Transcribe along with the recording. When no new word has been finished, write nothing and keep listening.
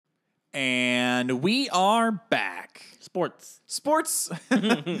And we are back. Sports. Sports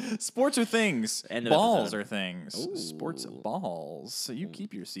are things. End of Balls episode. are things. Ooh. Sports balls. So you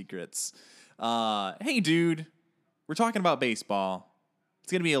keep your secrets. Hey, dude. We're talking about baseball.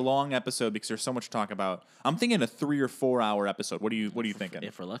 It's gonna be a long episode because there's so much to talk about. I'm thinking a 3 or 4 hour episode. What are you thinking?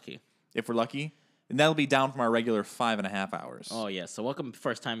 If we're lucky. If we're lucky, and that'll be down from our regular 5.5 hours. Oh yeah. So welcome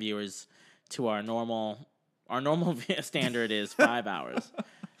first time viewers to our normal standard is 5 hours.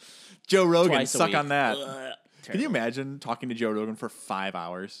 Joe Rogan, Twice a suck week. on that. Ugh, Can you imagine talking to Joe Rogan for 5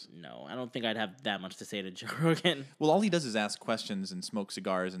 hours? No, I don't think I'd have that much to say to Joe Rogan. Well, all he does is ask questions and smoke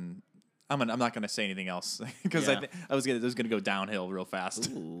cigars, and I'm not going to say anything else because Yeah. I was going to go downhill real fast.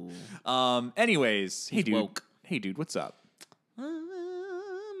 Ooh. Anyways, hey He's dude, woke. What's up?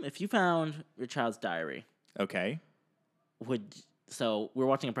 If you found your child's diary, Okay, so we're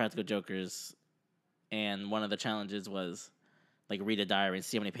watching Impractical Jokers, and one of the challenges was like read a diary and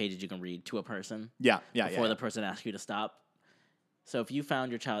see how many pages you can read to a person. yeah, before the person asks you to stop. So if you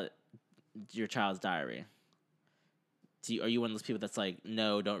found your child's diary, are you one of those people that's like,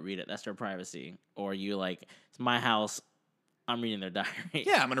 no, don't read it, that's their privacy? Or are you like, it's my house, I'm reading their diary?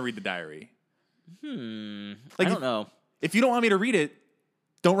 Yeah, I'm gonna read the diary. I Like, don't know. If you don't want me to read it,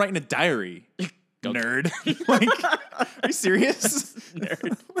 don't write in a diary. Nerd. Like, are you serious?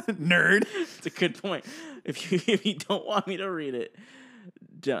 Nerd. Nerd. It's a good point. If you don't want me to read it,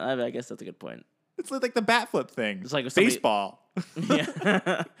 I guess that's a good point. It's like the bat flip thing. It's like if somebody- baseball.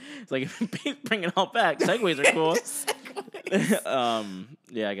 Yeah. It's like, bring it all back. Segues are cool.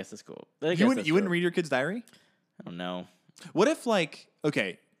 Yeah, I guess that's cool. You wouldn't read your kid's diary? I don't know. What if, like,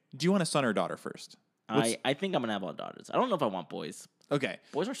 okay, do you want a son or daughter first? I think I'm gonna have all daughters. I don't know if I want boys. Okay.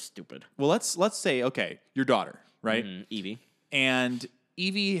 Boys are stupid. Well, let's say, okay, your daughter, right? Evie. And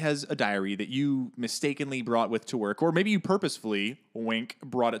Evie has a diary that you mistakenly brought with to work, or maybe you purposefully, wink,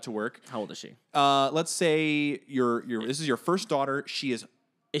 brought it to work. How old is she? Let's say this is your first daughter. She is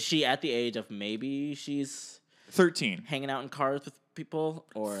Is she at the age of maybe she's 13. hanging out in cars with people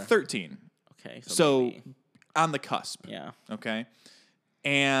or 13. okay? So maybe. on the cusp. Yeah. Okay.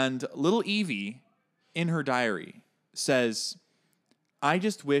 And little Evie in her diary says, I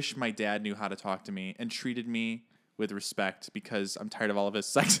just wish my dad knew how to talk to me and treated me with respect because I'm tired of all of his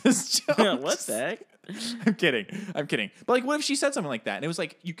sexist jokes. What the heck? I'm kidding. But like, what if she said something like that? And it was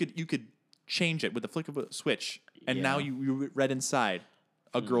like, you could change it with the flick of a switch. And now you read inside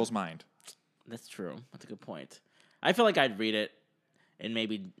a girl's mind. That's true. That's a good point. I feel like I'd read it and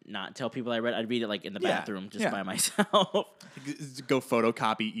maybe not tell people I read. I'd read it like in the bathroom just by myself. Go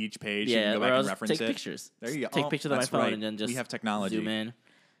photocopy each page and go back and reference take it. pictures. There you go. Take pictures of my phone right. and then just we have technology. zoom in.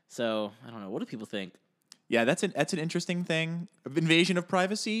 So I don't know. What do people think? Yeah, that's an interesting thing. Invasion of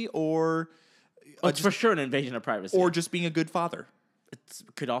privacy, or It's for sure an invasion of privacy. or just being a good father. It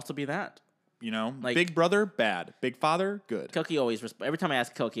could also be that. You know, Like- big brother, bad. Big father, good. Kelki always every time I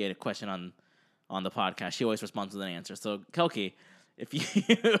ask Kelki a question on the podcast, she always responds with an answer. So Kelki, if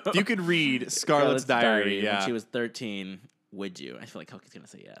You could read Scarlett's diary. Yeah, when she was 13, would you? I feel like Kelki's gonna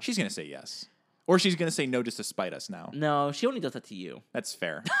say yes. she's gonna say yes, or she's gonna say no just to spite us. Now No, she only does that to you. that's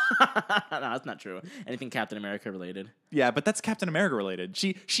fair. No, that's not true. Anything Captain America related. Yeah, but that's Captain America related.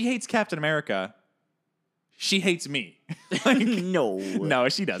 She hates Captain America. She hates me. Like, No. no,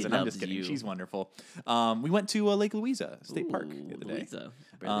 she doesn't. She I'm loves just kidding. you. She's wonderful. We went to Lake Louisa State Park the other day. Louisa.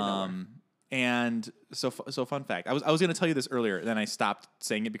 Barely know her. And so fun fact. I was going to tell you this earlier, then I stopped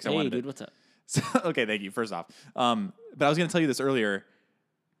saying it because I Hey, wanted dude, to. what's up? So, okay, thank you. First off, but I was going to tell you this earlier.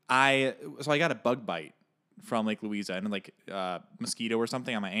 I got a bug bite from Lake Louisa and like mosquito or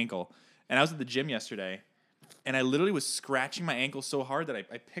something on my ankle, and I was at the gym yesterday, and I literally was scratching my ankle so hard that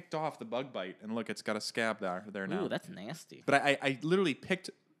I picked off the bug bite, and look, it's got a scab there now. Ooh, that's nasty. But I literally picked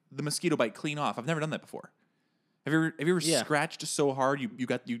the mosquito bite clean off. I've never done that before. Have you ever Yeah. scratched so hard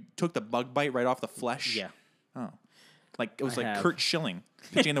you took the bug bite right off the flesh? Yeah. Oh, like it was I like have. Kurt Schilling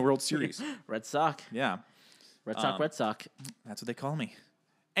pitching in the World Series. Red Sox. Yeah, Red Sox. that's what they call me.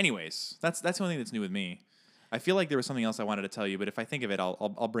 Anyways, that's the only thing that's new with me. I feel like there was something else I wanted to tell you, but if I think of it,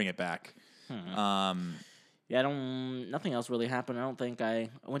 I'll bring it back. Yeah, nothing else really happened. I don't think I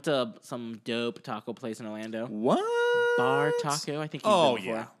went to some dope taco place in Orlando. What? Bar Taco, I think you've Oh been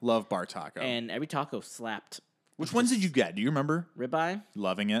before. yeah, love bar taco. And every taco slapped. Which ones did you get? Do you remember? Ribeye,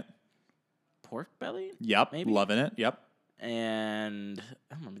 Loving it. pork belly, Yep. Maybe. Loving it. Yep. and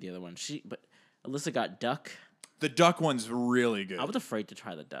I don't remember the other one. But Alyssa got duck. The duck one's really good. I was afraid to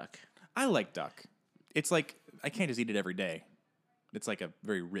try the duck. I like duck. It's like I can't just eat it every day. It's like a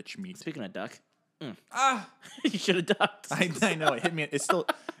very rich meat. Speaking of duck, Ah, you should have ducked. I know it hit me. It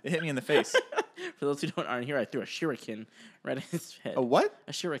hit me in the face. For those who aren't here, I threw a shuriken right at his head. A what?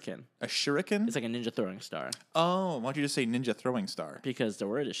 A shuriken. A shuriken? It's like a ninja throwing star. Oh, why don't you just say ninja throwing star? Because the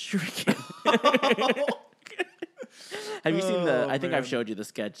word is shuriken. Have you seen I think I've showed you the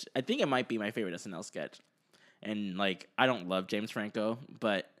sketch. I think it might be my favorite SNL sketch. And, like, I don't love James Franco,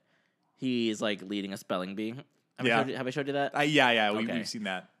 but he's, like, leading a spelling bee. Have I showed you that? Yeah. Okay. We've seen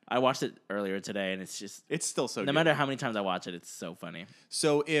that. I watched it earlier today, and it's just... It's still so no good. matter how many times I watch it, it's so funny.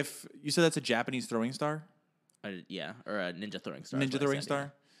 So if you said that's a Japanese throwing star? Yeah, or a ninja throwing star. Ninja throwing star? Yeah.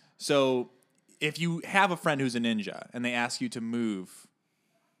 So if you have a friend who's a ninja, and they ask you to move,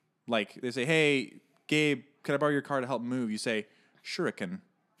 like, they say, hey, Gabe, could I borrow your car to help move? You say, shuriken.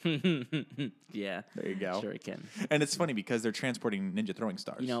 Yeah. There you go. Shuriken. And it's funny because they're transporting ninja throwing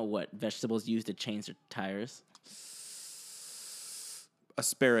stars. You know what vegetables use to change their tires?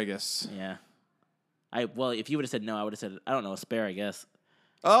 Asparagus. Yeah. Well, if you would have said no, I would have said, I don't know, asparagus.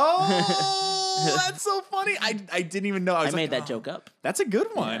 Oh, that's so funny. I didn't even know. I made that joke up. That's a good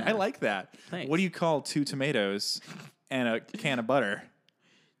one. Yeah. I like that. Thanks. What do you call 2 tomatoes and a can of butter?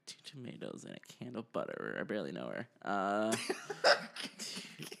 2 tomatoes and a can of butter. I barely know her.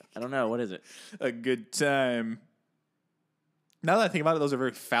 I don't know. What is it? A good time. Now that I think about it, those are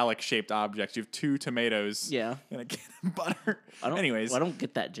very phallic-shaped objects. You have 2 tomatoes Yeah. and a can of butter. I don't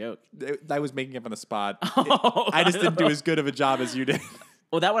get that joke. I was making up on the spot. Oh, I just didn't do as good of a job as you did.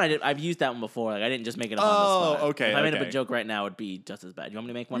 Well, that one I did. I've used that one before. Like I didn't just make it up on the spot. Okay. If I made up a joke right now, it'd be just as bad. You want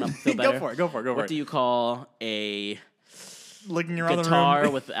me to make one up? Feel better? Go for it. What do you call a Looking around the guitar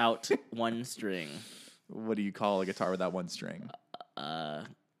room. without one string? What do you call a guitar without one string?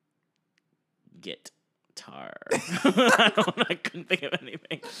 Guitar. I couldn't think of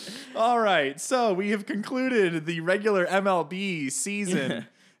anything. All right, so we have concluded the regular MLB season.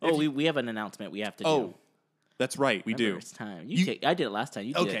 We have an announcement we have to do. Oh, that's right, we do. It's time. I did it last time.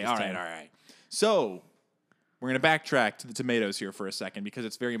 You did it this time. All right. So we're going to backtrack to the tomatoes here for a second because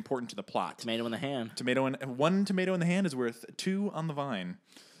it's very important to the plot. Tomato in the hand. One tomato in the hand is worth 2 on the vine,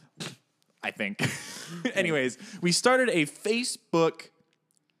 I think. Anyways, we started a Facebook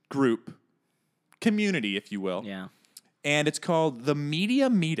group, community, if you will. Yeah. And it's called the Media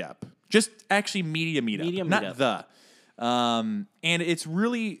Meetup. Just actually Media Meetup. Media not Meetup. the. And it's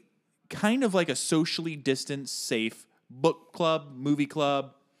really kind of like a socially distanced, safe book club, movie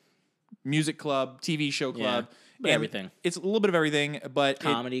club, music club, TV show club. Yeah, everything. It's a little bit of everything, but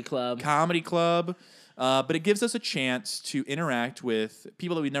Comedy club. But it gives us a chance to interact with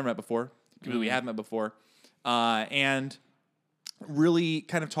people that we've never met before, people that we haven't met before, and really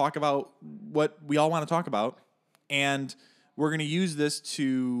kind of talk about what we all want to talk about. And we're going to use this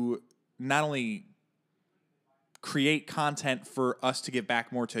to not only create content for us to give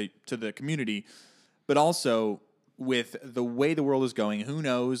back more to the community, but also with the way the world is going, who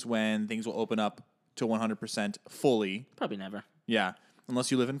knows when things will open up to 100% fully. Probably never. Yeah, unless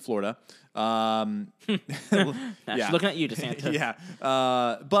you live in Florida. Yeah. Looking at you, DeSantis. Yeah.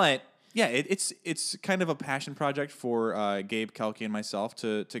 But yeah, it's kind of a passion project for Gabe, Kelke, and myself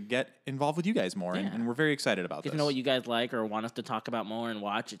to get involved with you guys more, and we're very excited about this. If you know what you guys like or want us to talk about more and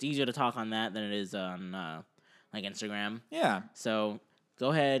watch, it's easier to talk on that than it is on like Instagram. Yeah. So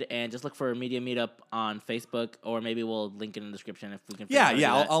go ahead and just look for Media Meetup on Facebook, or maybe we'll link it in the description if we can.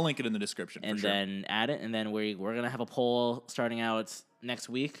 I'll link it in the description and for sure. then add it, and then we're gonna have a poll starting out next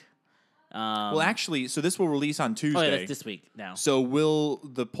week. Well, actually, so this will release on Tuesday. Oh, yeah, that's this week now. So will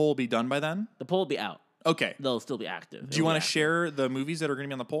the poll be done by then? The poll will be out. Okay. They'll still be active. Do you want to share the movies that are going to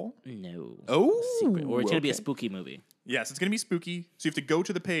be on the poll? No. Oh. Secret. Or it's going to be a spooky movie. Yes, it's going to be spooky. So you have to go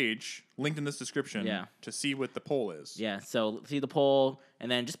to the page linked in this description to see what the poll is. Yeah, so see the poll, and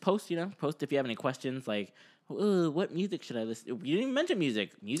then just post if you have any questions, like, what music should I listen to? You didn't even mention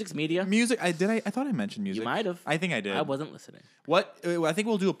music. Music's media. Music, I thought I mentioned music. You might have. I think I did. I wasn't listening. I think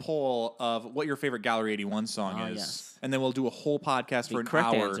we'll do a poll of what your favorite Gallery 81 song is. Yes. And then we'll do a whole podcast for an correct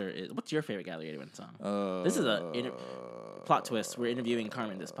hour. Answer is, what's your favorite Gallery 81 song? This is a plot twist. We're interviewing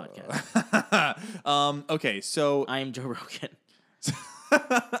Carmen this podcast. Okay, so I'm Joe Rogan.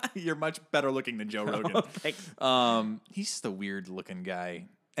 You're much better looking than Joe Rogan. Oh, thanks. He's just a weird looking guy.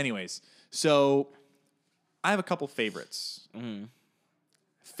 Anyways, so I have a couple favorites. Mm-hmm.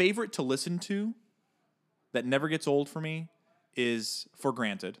 Favorite to listen to that never gets old for me is For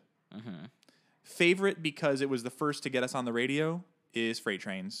Granted. Mm-hmm. Favorite because it was the first to get us on the radio is Freight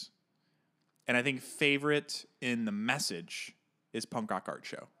Trains. And I think favorite in the message is Punk Rock Art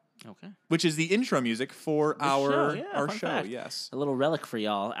Show. Okay. Which is the intro music for our show. Fact. Yes. A little relic for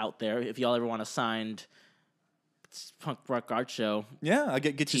y'all out there if y'all ever want a signed Punk Rock Art Show. Yeah, I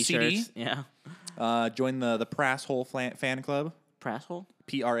get your CD. Yeah. Join the Prass Hole fan club. Prass Hole?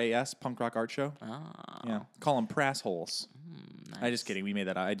 Pras, Punk Rock Art Show. Oh. Yeah, call them prass holes. Nice. I just kidding. We made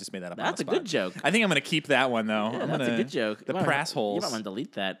that. I just made that up. That's on a the good spot. joke. I think I'm gonna keep that one though. Yeah, that's a good joke. The prass holes. You might want to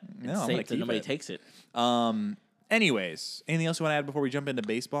delete that. No, And I'm save gonna it so keep nobody it. takes it. Anyways, anything else you want to add before we jump into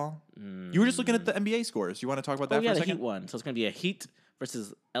baseball? You were just looking at the NBA scores. You want to talk about that for a the second? Heat won. So it's going to be a Heat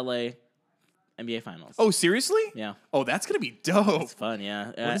versus LA NBA Finals. Oh, seriously? Yeah. Oh, that's gonna be dope. It's fun, yeah.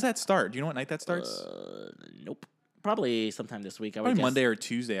 When does that start? Do you know what night that starts? Nope. Probably sometime this week. I would Probably guess. Monday or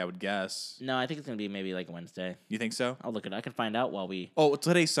Tuesday, I would guess. No, I think it's going to be maybe like Wednesday. You think so? I'll look it. I can find out while we Oh,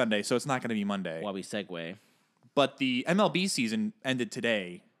 today's Sunday, so it's not going to be Monday. segue. But the MLB season ended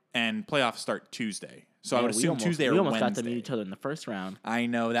today, and playoffs start Tuesday. So I would assume Tuesday or we almost Wednesday. got to meet each other in the first round. I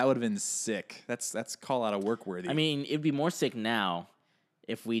know that would have been sick. That's call out of work worthy. I mean, it'd be more sick now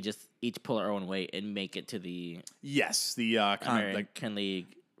if we just each pull our own weight and make it to the yes, the American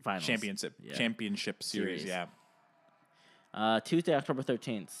League Finals championship series. Yeah, Tuesday, October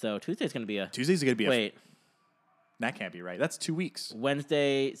 13th. So Tuesday's going to be a Tuesday's going to be wait. That can't be right. That's 2 weeks.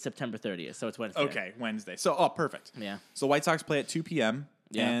 Wednesday, September 30th. So it's Wednesday. Okay, Wednesday. So perfect. Yeah. So White Sox play at 2 p.m.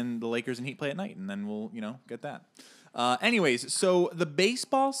 Yeah. And the Lakers and Heat play at night, and then we'll get that. Anyways, so the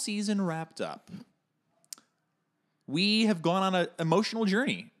baseball season wrapped up. We have gone on an emotional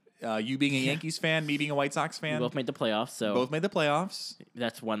journey. You being a Yankees fan, me being a White Sox fan. We both made the playoffs, so Both made the playoffs.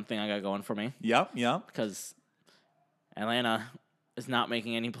 that's one thing I got going for me. Yep. Because Atlanta is not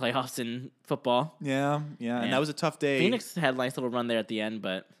making any playoffs in football. Yeah. And that was a tough day. Phoenix had a nice little run there at the end,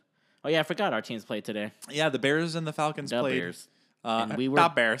 but I forgot our teams played today. Yeah, the Bears and the Falcons The played. Bears. And we were the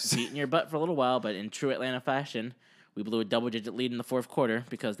Bears. beating your butt for a little while, but in true Atlanta fashion, we blew a double-digit lead in the fourth quarter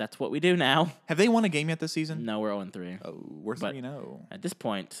because that's what we do now. Have they won a game yet this season? No, we're 0-3. Oh, we're 3-0. At this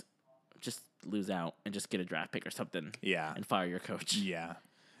point, just lose out and just get a draft pick or something. Yeah. And fire your coach. Yeah.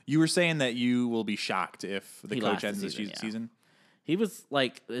 You were saying that you will be shocked if the He coach lost the ends this season, yeah. season. He was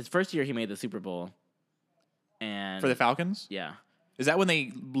like, his first year he made the Super Bowl. And For the Falcons? yeah. Is that when they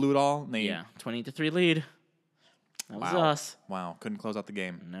blew it all? And they, Yeah. 20-3 lead. That was Wow. us. Wow. Couldn't close out the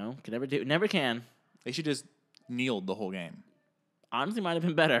game. No, could never do. Never can. They should just kneeled the whole game. Honestly, might have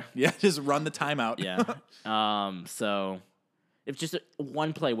been better. Yeah, just run the timeout. Yeah. So if just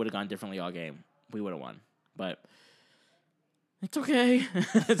one play would have gone differently all game, we would have won. But it's okay.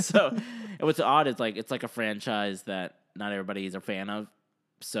 So what's odd is it's like a franchise that not everybody is a fan of.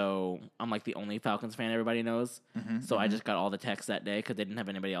 So I'm like the only Falcons fan everybody knows. So I just got all the texts that day because they didn't have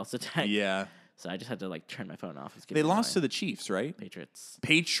anybody else to text. Yeah. So I just had to turn my phone off. They lost to the Chiefs, right? Patriots.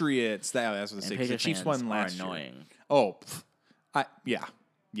 Patriots. That's what they say. The Chiefs won last year. Annoying. Oh, yeah.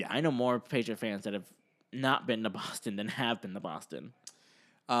 I know more Patriot fans that have not been to Boston than have been to Boston.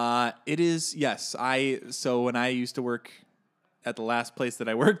 It is, yes. So when I used to work at the last place that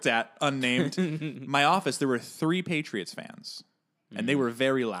I worked at, unnamed, my office, there were 3 Patriots fans. And they were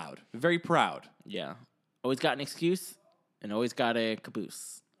very loud, very proud. Yeah. Always got an excuse and always got a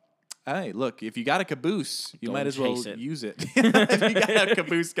caboose. Hey, look, if you got a caboose, you Go might and as well chase it. use it. If you got a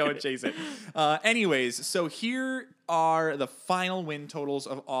caboose, go and chase it. Anyways, so here are the final win totals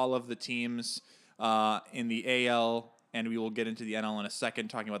of all of the teams in the AL, and we will get into the NL in a second,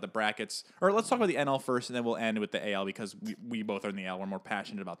 talking about the brackets. Or let's talk about the NL first, and then we'll end with the AL because we both are in the AL. We're more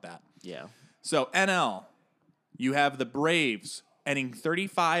passionate about that. Yeah. So NL, you have the Braves ending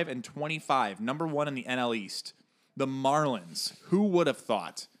 35-25, number 1 in the NL East. The Marlins, who would have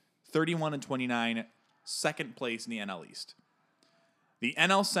thought? 31-29, second place in the NL East. The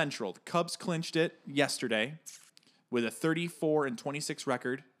NL Central, the Cubs clinched it yesterday with a 34-26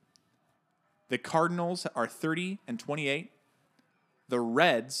 record. The Cardinals are 30-28. The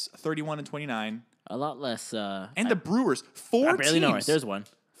Reds, 31-29. A lot less. And the Brewers, 4 I barely teams. know it. There's one.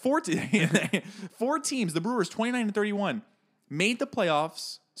 4 teams. The Brewers, 29-31, made the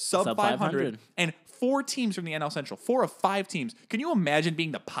playoffs, sub 500, and 4 teams from the NL Central. 4 of 5 teams. Can you imagine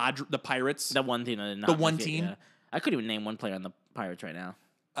being the Pirates? The one team. That did not The one make it, team? yeah. I couldn't even name one player on the Pirates right now.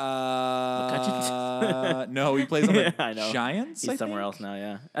 No, he plays on the I know. Giants. He's somewhere else now.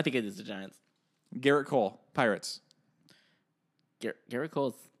 Yeah, I think it is the Giants. Garrett Cole, Pirates. Garrett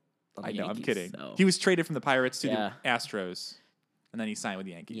Cole's. On the I know, Yankees, I'm kidding. So. He was traded from the Pirates to Yeah. the Astros, and then he signed with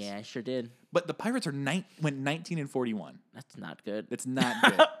the Yankees. Yeah, I sure did. But the Pirates went 19-41. That's not good. It's not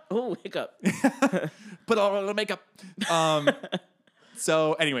good. Oh, hiccup. Put all the makeup.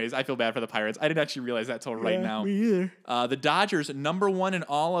 So, anyways, I feel bad for the Pirates. I didn't actually realize that till right now. Me either. The Dodgers, number 1 in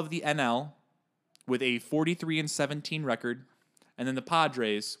all of the NL, with a 43-17 record, and then the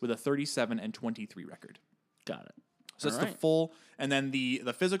Padres with a 37-23 record. Got it. So that's the full, and then the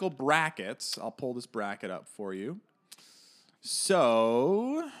physical brackets. I'll pull this bracket up for you.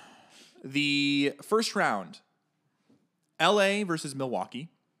 So, the first round, L.A. versus Milwaukee.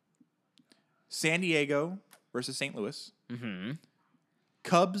 San Diego versus St. Louis. Mm-hmm.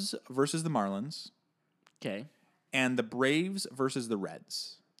 Cubs versus the Marlins. Okay. And the Braves versus the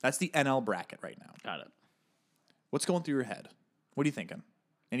Reds. That's the NL bracket right now. Got it. What's going through your head? What are you thinking?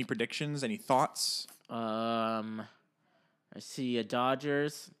 Any predictions? Any thoughts? I see a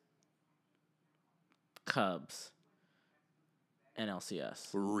Dodgers, Cubs, and LCS.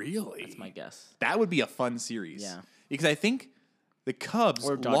 Really? That's my guess. That would be a fun series. Yeah. Because I think the Cubs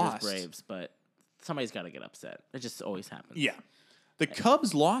Or Dodgers, lost. Braves, but somebody's got to get upset. It just always happens. Yeah. The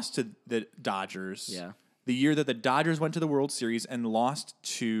Cubs lost to the Dodgers. Yeah. The year that the Dodgers went to the World Series and lost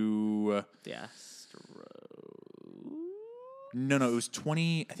to The Astros. No, it was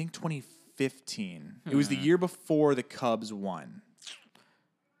 2015. It was the year before the Cubs won.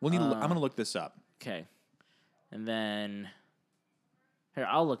 We'll need I'm going to look this up. Okay. And then here,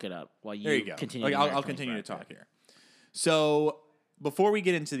 I'll look it up while There you go. continue. Like, I'll continue to talk here. So, before we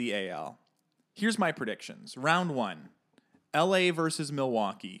get into the AL, here's my predictions. Round 1. LA versus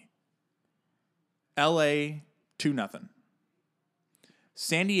Milwaukee. LA 2-0.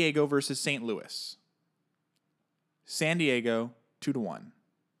 San Diego versus St. Louis. San Diego 2-1.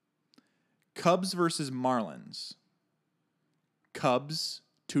 Cubs versus Marlins. Cubs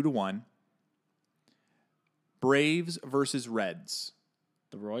 2-1. Braves versus Reds.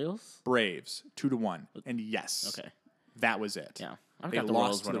 The Royals? Braves 2-1. And yes. Okay. That was it. Yeah. I've They got the lost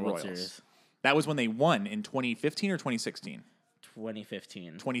Royals to winning the World Royals. Series. That was when they won in 2015 or 2016?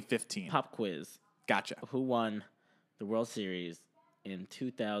 2015. 2015. Pop quiz. Gotcha. Who won the World Series in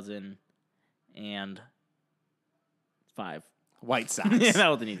 2005? White Sox. Yeah, that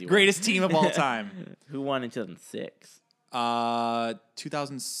was an easy one. Greatest team of all time. Who won in 2006?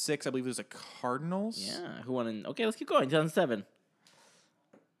 2006, I believe it was the Cardinals. Yeah. Who won in... Okay, let's keep going. 2007.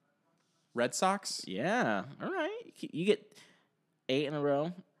 Red Sox. Yeah. All right. You get 8 in a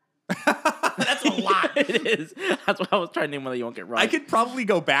row. That's a lot. It is. That's why I was trying to name one that you won't get right. I could probably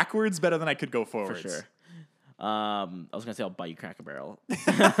go backwards better than I could go For forwards. sure. I was going to say I'll buy you Cracker Barrel.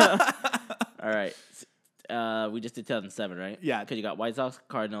 All right. We just did 2007, right? Yeah. Because you got White Sox,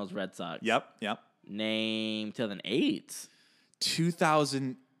 Cardinals, Red Sox. Yep. Name 2008.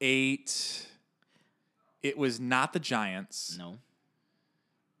 2008. It was not the Giants. No.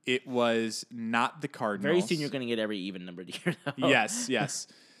 It was not the Cardinals. Very soon you're going to get every even numbered year, though. Yes.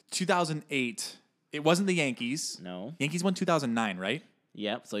 2008. It wasn't the Yankees. No. Yankees won 2009, right?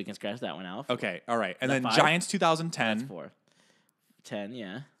 Yep, so you can scratch that one off. Okay, all right. And Is then that 5? Giants 2010. That's 4. 10,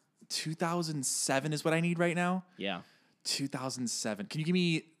 yeah. 2007 is what I need right now. Yeah. 2007. Can you give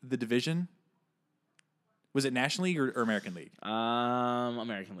me the division? Was it National League or American League?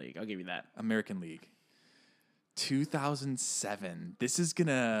 American League. I'll give you that. American League. 2007. This is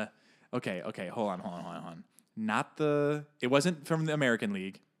gonna. Okay. Hold on. Not the. It wasn't from the American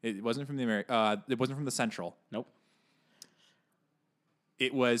League. It wasn't from the It wasn't from the Central. Nope.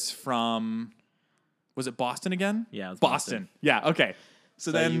 It was from. Was it Boston again? Yeah, it was Boston. Yeah. Okay.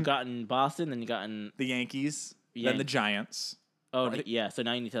 So then you've gotten Boston, then you gotten the Yankees, then the Giants. Oh, Right. yeah. So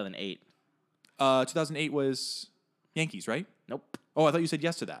now you need 2008. 2008 was Yankees, right? Nope. Oh, I thought you said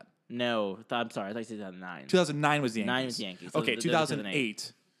yes to that. No, I'm sorry. I thought you said 2009. 2009 was the Yankees. 9 was the Yankees. So Okay, the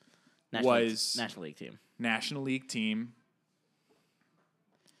 2008 was National League team. National League team.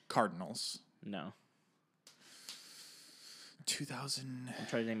 Cardinals. No. 2008. I'm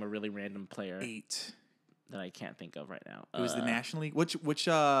trying to name a really random player that I can't think of right now. It was the National League. Which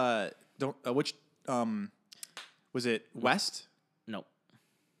was it West? Nope.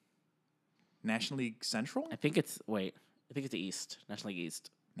 National League Central? I think it's the East. National League East.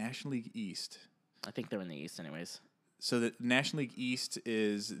 National League East. I think they're in the East anyways. So the National League East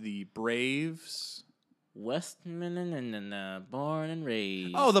is the Braves. Westman and born and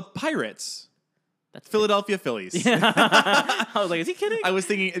raised. Oh, the Pirates. That's Philadelphia Phillies. I was like, is he kidding? I was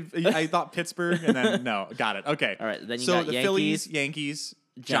thinking, I thought Pittsburgh, and then no, got it. Okay. All right, then you so got the Yankees, Phillies, Yankees,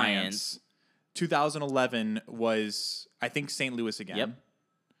 Giants. 2011 was, I think, St. Louis again. Yep.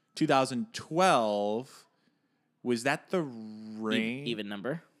 2012, was that the Rain? Even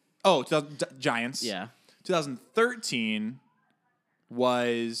number. Oh, Giants. Yeah. 2013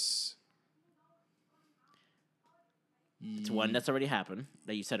 was... It's one that's already happened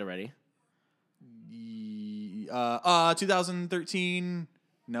that you said already. 2013.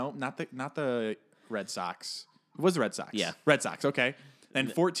 No, not the Red Sox. It was the Red Sox. Yeah. Red Sox. Okay. Then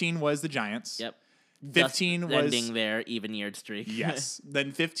 14 was the Giants. Yep. 15 Just was ending their even-yeared streak. Yes.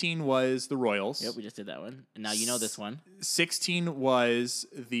 Then 15 was the Royals. Yep, we just did that one. And now you know this one. 16 was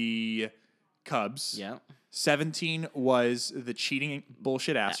the Cubs. Yeah. 17 was the cheating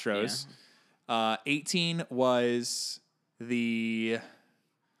bullshit Astros. 18 was The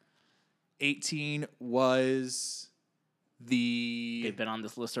 18 was the They've been on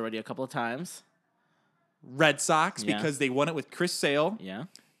this list already a couple of times. Red Sox Yeah. because they won it with Chris Sale. Yeah.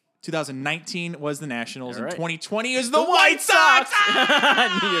 2019 was the Nationals, All and right. 2020 is the White Sox.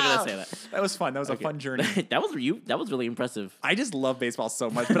 I knew you were gonna say that. That was fun. That was a fun journey. That was really impressive. I just love baseball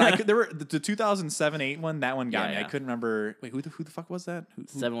so much, but there were the 2007-8 one. That one got me. Yeah. I couldn't remember. Wait, who the fuck was that? Who,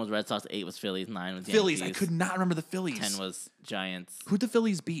 7 was Red Sox, 8 was Phillies, 9 was Phillies. Yankees, I could not remember the Phillies. 10 was Giants. Who'd the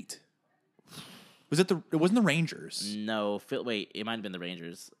Phillies beat? Was it It wasn't the Rangers. No, wait, it might have been the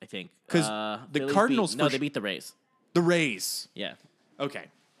Rangers. I think 'Cause the Phillies Cardinals they for beat the Rays. The Rays. Yeah. Okay.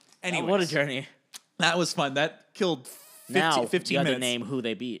 Oh, Anyways, what a journey. that was fun. That killed 15, Now 15 you have minutes. to name who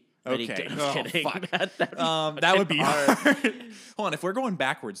they beat. Okay. I'm Oh, kidding. fuck. that Would be hard. Hold on. If we're going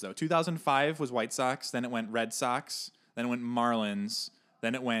backwards, though, 2005 was White Sox. Then it went Red Sox. Then it went Marlins.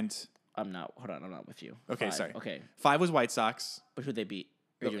 Then it went. I'm not with you. Okay, 5. sorry. Okay. 5 was White Sox. But who they beat?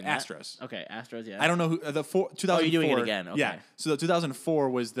 Are you doing Astros. That? Okay, Astros, yeah. I don't know who. The 2004. Oh, you're doing it again. Okay. Yeah. So the 2004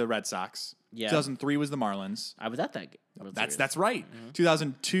 was the Red Sox. Yeah. 2003 was the Marlins. I was at that game. That's right.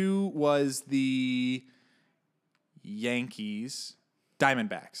 2002 was the Yankees.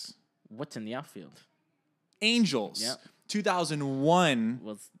 Diamondbacks. What's in the outfield? Angels. Yep. 2001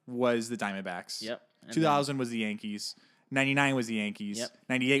 was the Diamondbacks. Yep. And 2000 was the Yankees. 99 was the Yankees. Yep.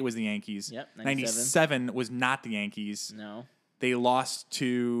 98 was the Yankees. Yep. 97 was not the Yankees. No. They lost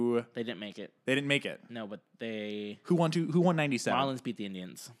to. They didn't make it. They didn't make it. No, but they. Who won 97? Marlins beat the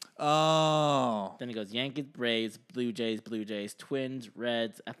Indians. Oh. Then it goes Yankees, Braves, Blue Jays, Twins,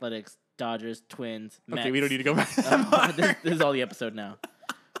 Reds, Athletics, Dodgers, Twins, Mets. Okay, we don't need to go back. This is all the episode now.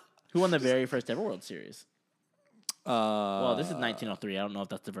 Who won the very first ever World Series? Well, this is 1903. I don't know if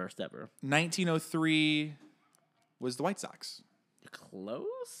that's the first ever. 1903 was the White Sox.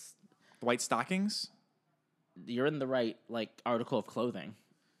 Close? The White Stockings? You're in the right article of clothing.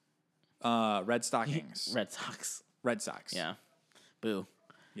 Red Stockings. Red Sox. Red Sox. Yeah. Boo.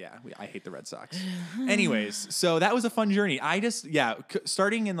 Yeah, I hate the Red Sox. Anyways, so that was a fun journey. I just,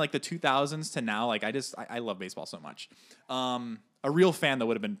 starting in the 2000s to now, I love baseball so much. A real fan that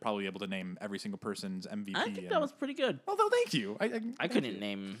would have been probably able to name every single person's MVP. I think that was pretty good. Although, thank you. I couldn't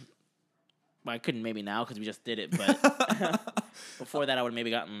name. Well, I couldn't maybe now because we just did it, but before that I would have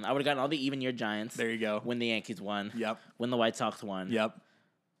gotten all the even year Giants. There you go. When the Yankees won. Yep. When the White Sox won. Yep.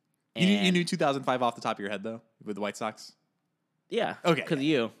 You knew 2005 off the top of your head though with the White Sox. Yeah. Okay. Because of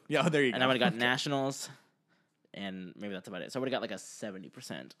you. Yeah. There you go. And I would have got Nationals, and maybe that's about it. So I would have got 70%.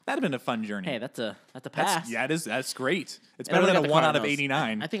 That'd have been a fun journey. Hey, that's a pass. It is. That's great. It's And I better would've than got a the 1 out of Cardinals.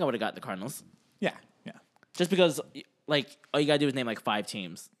 89. I think I would have got the Cardinals. Yeah. Yeah. Just because, all you gotta do is name 5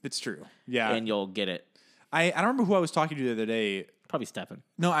 teams, It's true. Yeah. and you'll get it. I don't remember who I was talking to the other day. Probably Stephen.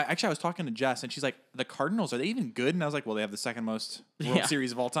 No, I was talking to Jess, and she's like, "The Cardinals, are they even good?" And I was like, "Well, they have the second most World Yeah.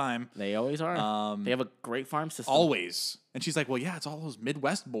 Series of all time, They always are. They have a great farm system. always." And she's like, "Well, yeah, it's all those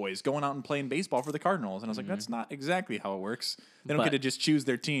Midwest boys going out and playing baseball for the Cardinals." And I was like, "That's not exactly how it works. They don't get But- to just choose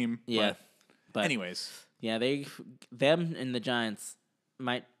their team." Yeah. But anyways, Yeah, them and the Giants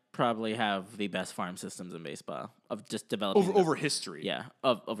might probably have the best farm systems in baseball of just developing over history, Yeah,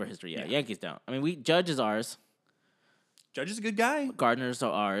 over history. Yeah. Yeah. Yankees don't. I mean, Judge is ours. Judge is a good guy. Gardner's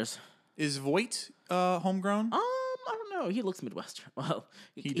are ours. Is Voit homegrown? I don't know. He looks Midwestern. Well,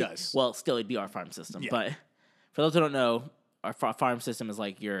 He does. Well, still, it'd be our farm system. Yeah. But for those who don't know, our farm system is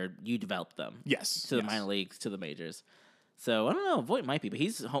you develop them. Yes. To the minor leagues, to the majors. So I don't know. Voit might be, but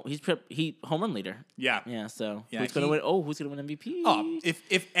he's home run leader. Yeah. Yeah. So Yeah, who's gonna win? Oh, who's gonna win MVP?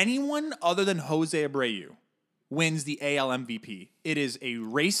 If anyone other than Jose Abreu wins the AL MVP, it is a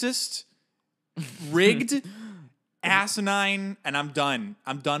racist, rigged, asinine, and I'm done.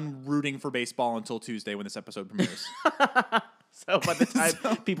 I'm done rooting for baseball until Tuesday when this episode premieres. So by the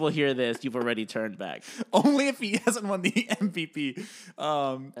time people hear this, you've already turned back. Only if he hasn't won the MVP.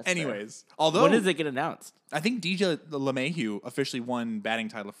 Anyways, although When does it get announced? I think DJ LeMahieu officially won batting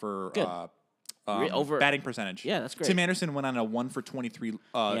title for Over batting percentage. Yeah, that's great. Tim Anderson went on a 1 for 23. And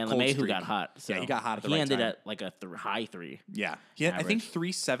cold LeMahieu streak. got hot. So Yeah, he got hot at the he right ended time. at a high 3. Yeah, he had, I think Average.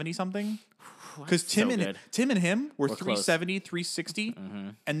 370 something. Because So Tim and him were We're 370, 360,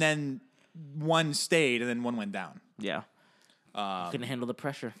 and then one stayed and then one went down. Yeah. Couldn't handle the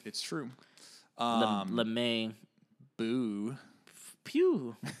pressure. It's true. LeMay. Boo.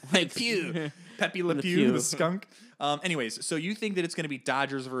 Pew. Pew. Pepe Le Le Pew, Pew. the skunk. Anyways, so you think that it's going to be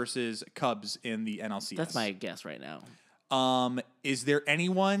Dodgers versus Cubs in the NLCS? That's my guess right now. Is there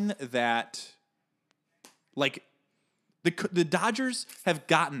anyone that, the Dodgers have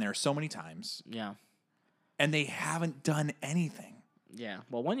gotten there so many times, Yeah. and they haven't done anything? Yeah.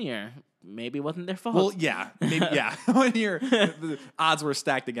 Well, 1 year maybe wasn't their fault. Well, yeah, maybe yeah. 1 year, the odds were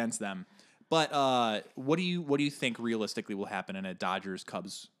stacked against them. But what do you think realistically will happen in a Dodgers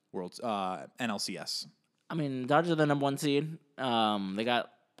Cubs World NLCS? I mean, Dodgers are the number 1 seed. They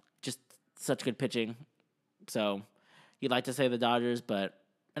got just such good pitching, so you'd like to say the Dodgers,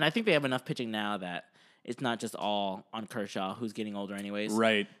 and I think they have enough pitching now that it's not just all on Kershaw, who's getting older anyways.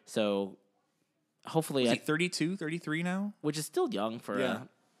 Right. So hopefully, is he 32, 33 now? Which is still young for a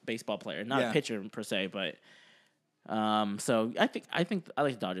baseball player, not a pitcher per se, but so I think I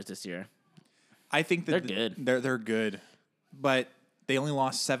like the Dodgers this year. I think that they're good. They're good, but they only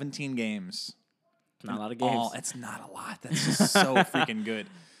lost 17 games. Not a lot of games. It's not a lot. That's just so freaking good.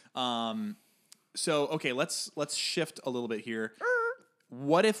 So okay, let's shift a little bit here.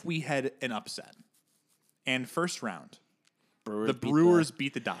 What if we had an upset? And first round, the Brewers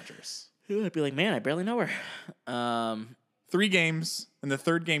beat the Dodgers. I'd be like, man, I barely know her. 3 games, and the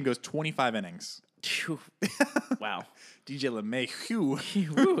third game goes 25 innings. Wow. DJ LeMay, phew.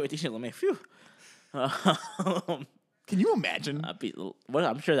 DJ LeMay, phew. Can you imagine?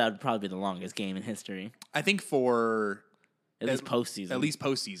 I'm sure that would probably be the longest game in history. I think for at least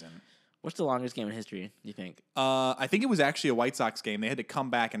postseason. What's the longest game in history, do you think? I think it was actually a White Sox game. They had to come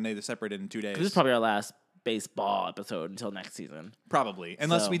back and they separated in 2 days. This is probably our last baseball episode until next season. Probably.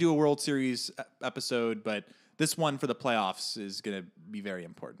 Unless we do a World Series episode, but this one for the playoffs is going to be very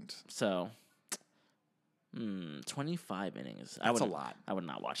important. So, 25 innings. That's a lot. I would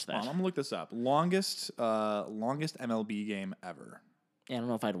not watch that. I'm going to look this up. Longest MLB game ever. Yeah, I don't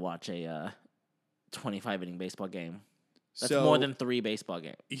know if I'd watch a 25-inning baseball game. That's more than 3 baseball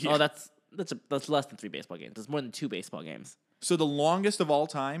games. Yeah. Oh, that's less than 3 baseball games. That's more than 2 baseball games. So the longest of all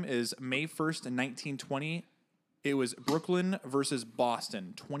time is May 1st in 1920. It was Brooklyn versus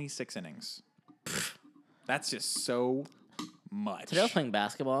Boston, 26 innings. That's just so much. Today I was playing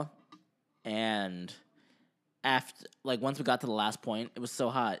basketball, and once we got to the last point, it was so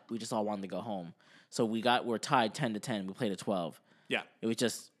hot we just all wanted to go home. So we're tied 10-10. We played at 12. Yeah, it was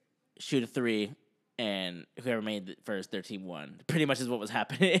just shoot a 3. And whoever made it first, their team won. Pretty much is what was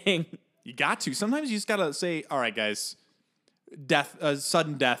happening. You got to. Sometimes you just got to say, all right, guys,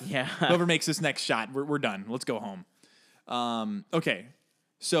 sudden death. Yeah. Whoever makes this next shot, we're done. Let's go home. Okay.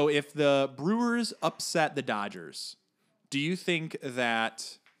 So if the Brewers upset the Dodgers, do you think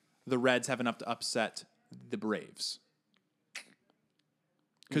that the Reds have enough to upset the Braves?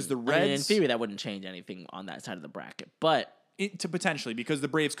 Because the Reds... in theory, that wouldn't change anything on that side of the bracket. But... potentially, because the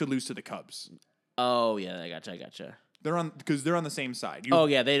Braves could lose to the Cubs. Oh, yeah, I gotcha. They're on the same side.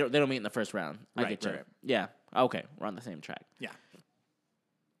 Yeah, they don't meet in the first round. I get you. Right. Yeah. Okay, we're on the same track. Yeah.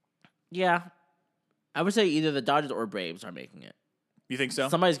 Yeah. I would say either the Dodgers or Braves are making it. You think so?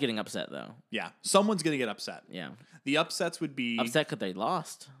 Somebody's getting upset though. Yeah. Someone's going to get upset. Yeah. The upsets would be upset because they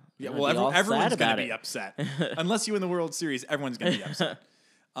lost. Yeah, well, everyone's going to be upset. Unless you win the World Series, everyone's going to be upset.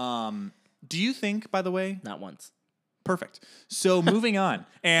 Do you think, by the way? Not once. Perfect. So moving on,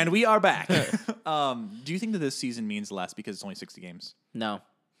 and we are back. Do you think that this season means less because it's only 60 games? No.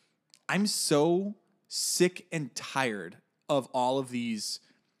 I'm so sick and tired of all of these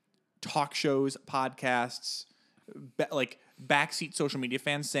talk shows, podcasts, backseat social media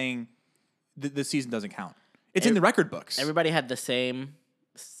fans saying the season doesn't count. It's in the record books. Everybody had the same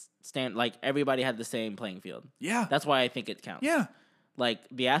everybody had the same playing field. Yeah. That's why I think it counts. Yeah. Like,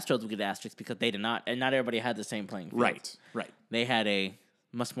 the Astros would get asterisks because they did not, and not everybody had the same playing field. Right. They had a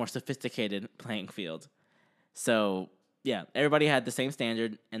much more sophisticated playing field. So, yeah, everybody had the same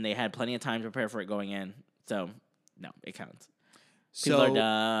standard, and they had plenty of time to prepare for it going in. So, no, it counts. People are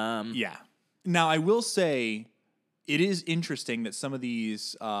dumb. Yeah. Now, I will say, it is interesting that some of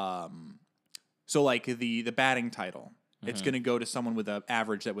these, the batting title, it's going to go to someone with an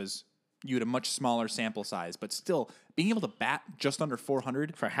average that was... You had a much smaller sample size, but still being able to bat just under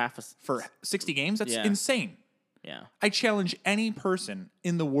 400 for 60 games, that's insane. Yeah. I challenge any person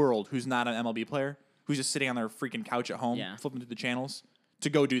in the world who's not an MLB player, who's just sitting on their freaking couch at home, flipping through the channels, to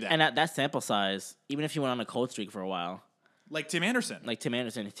go do that. And at that sample size, even if you went on a cold streak for a while. Like Tim Anderson. Tim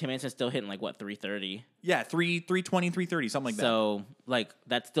Anderson's still hitting 330. Yeah, 320, 330, something like that. So,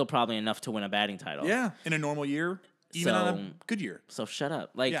 that's still probably enough to win a batting title. Yeah, in a normal year. Even on a good year. So shut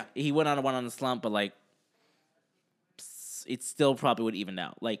up. He went on a slump, but it still probably would even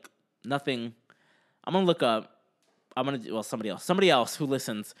out. Nothing. I'm going to look up. Somebody else who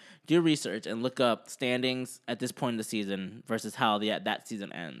listens, do research and look up standings at this point in the season versus how that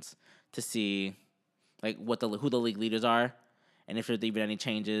season ends to see who the league leaders are and if there's even any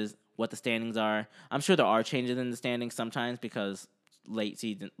changes, what the standings are. I'm sure there are changes in the standings sometimes because late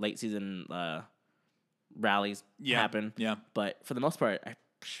season rallies happen. Yeah. But for the most part, I'm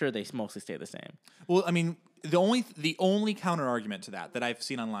sure they mostly stay the same. Well, I mean, the only counter argument to that I've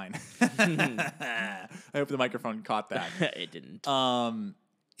seen online, I hope the microphone caught that. It didn't.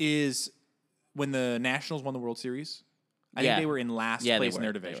 Is when the Nationals won the World Series. I think they were in last place in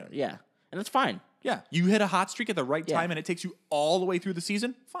their division. Yeah, and that's fine. Yeah, you hit a hot streak at the right time, and it takes you all the way through the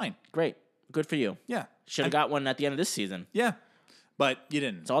season. Fine, great, good for you. Yeah, should have got one at the end of this season. Yeah, but you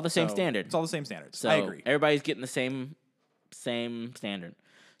didn't. It's all the same standard. It's all the same standards. So I agree. Everybody's getting the same standard.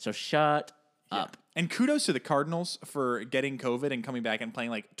 So shut up. And kudos to the Cardinals for getting COVID and coming back and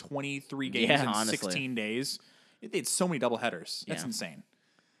playing like 23 games in 16 days. They had so many doubleheaders. That's insane.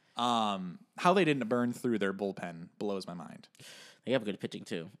 How they didn't burn through their bullpen blows my mind. They have good pitching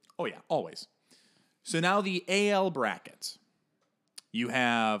too. Oh yeah, always. So now the AL bracket. You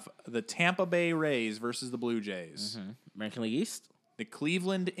have the Tampa Bay Rays versus the Blue Jays. Mm-hmm. American League East. The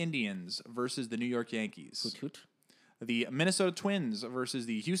Cleveland Indians versus the New York Yankees. Hoot hoot. The Minnesota Twins versus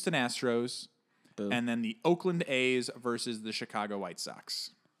the Houston Astros. Boo. And then the Oakland A's versus the Chicago White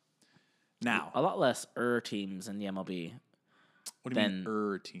Sox. Now, a lot less teams in the MLB. What do you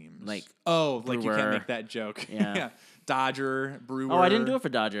mean teams? Like like you can't make that joke. Yeah. Dodger, Brewer. Oh, I didn't do it for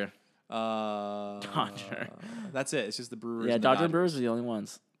Dodger. Dodger. That's it. It's just the Brewers. Yeah, and Dodger and Brewers are the only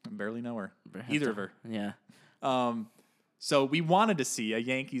ones. I barely know her. Either of her. Yeah. So we wanted to see a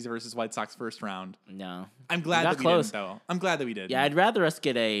Yankees versus White Sox first round. No. I'm glad that we didn't, though. I'm glad that we did. Yeah, I'd rather us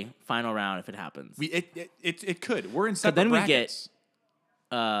get a final round if it happens. It could. We're in separate then brackets.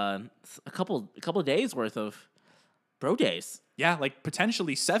 We get a couple days worth of bro days. Yeah, like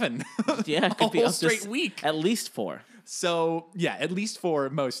potentially 7. Yeah, it could a be whole up straight week. At least 4. So yeah, at least 4,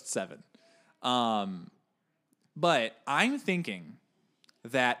 most 7. But I'm thinking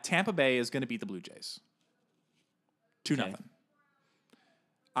that Tampa Bay is going to beat the Blue Jays 2-0.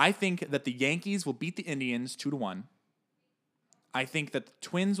 I think that the Yankees will beat the Indians 2-1. I think that the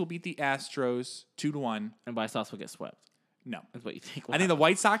Twins will beat the Astros 2-1. And White Sox will get swept. No, that's what you think. I think the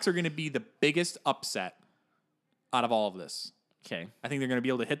White Sox are going to be the biggest upset out of all of this. Okay. I think they're going to be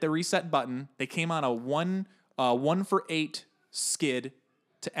able to hit the reset button. They came on a 1-for-8 skid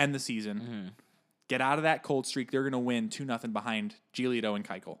to end the season. Mm-hmm. Get out of that cold streak. They're going to win 2-0 behind Giolito and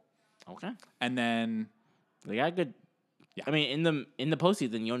Keuchel. Okay. And then they got good. Yeah. I mean, in the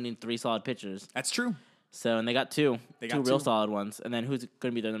postseason, you only need 3 solid pitchers. That's true. So, and they got 2. They got 2 real solid ones. And then who's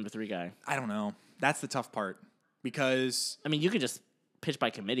going to be their number 3 guy? I don't know. That's the tough part because I mean, you could just pitch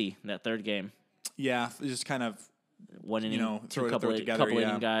by committee in that 3rd game. Yeah, just kind of 1 inning, throw it together. Couple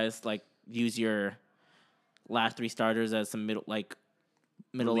inning guys, like use your last 3 starters as some middle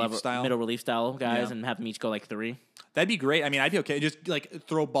relief style guys, and have them each go like 3. That'd be great. I mean, I'd be okay. Just like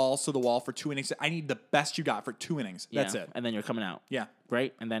throw balls to the wall for 2 innings. I need the best you got for 2 innings. That's it. And then you're coming out. Yeah.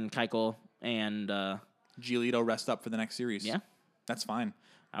 Great. And then Keuchel and Giolito rest up for the next series. Yeah. That's fine.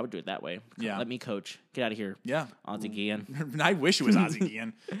 I would do it that way. Yeah. Let me coach. Get out of here. Yeah. Ozzie Guillen. I wish it was Ozzie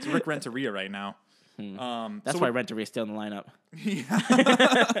Guillen. It's Rick Renteria right now. That's why Renteria's still in the lineup.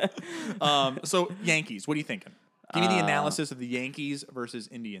 Yeah. So Yankees, what are you thinking? Give me the analysis of the Yankees versus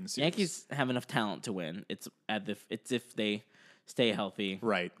Indians series. Yankees have enough talent to win. It's if they stay healthy.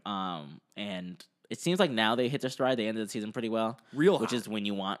 Right. And it seems like now they hit their stride. They ended the season pretty well. Which is when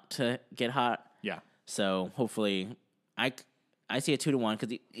you want to get hot. Yeah. So hopefully, I see a 2-1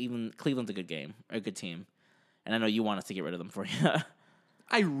 because even Cleveland's a good game or a good team, and I know you want us to get rid of them for you.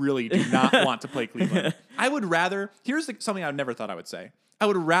 I really do not want to play Cleveland. I would rather. Here's something I never thought I would say. I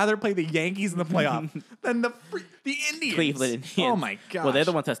would rather play the Yankees in the playoff than the Indians. Cleveland Indians. Oh my gosh. Well, they're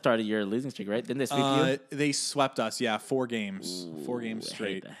the ones that started your losing streak, right? Didn't they sweep you? They swept us. Yeah, 4 games. Ooh, 4 games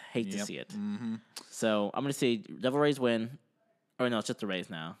straight. Hate to see it. Mm-hmm. So I'm gonna say Devil Rays win. Or no, it's just the Rays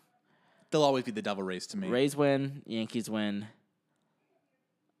now. They'll always be the Devil Rays to me. Rays win. Yankees win.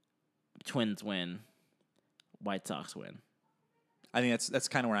 Twins win. White Sox win. I think that's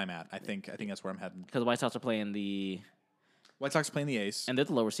kind of where I'm at. I think that's where I'm heading. Because the White Sox are playing the White Sox playing the A's. And they're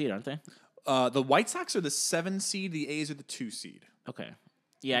the lower seed, aren't they? The White Sox are the 7 seed. The A's are the 2 seed. Okay.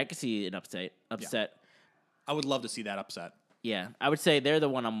 Yeah, I could see an upset. Yeah. I would love to see that upset. Yeah, I would say they're the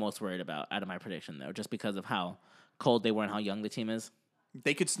one I'm most worried about out of my prediction, though, just because of how cold they were and how young the team is.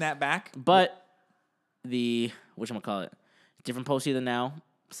 They could snap back. But whatchamacallit, different postseason now,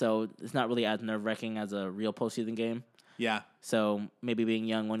 so it's not really as nerve-wracking as a real postseason game. Yeah. So maybe being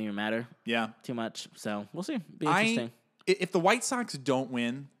young won't even matter. Yeah. Too much. So we'll see. Be interesting. If the White Sox don't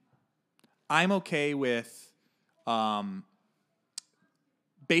win, I'm okay with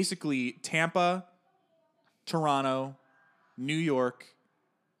basically Tampa, Toronto, New York,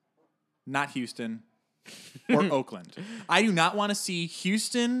 not Houston, or Oakland. I do not want to see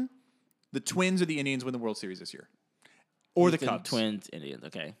Houston, The Twins or the Indians win the World Series this year. Or Houston, the Cubs. Twins, Indians.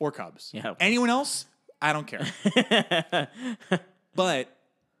 Okay. Or Cubs. Yeah. Anyone else? I don't care. But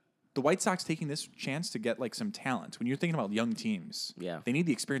the White Sox taking this chance to get like some talent. When you're thinking about young teams, they need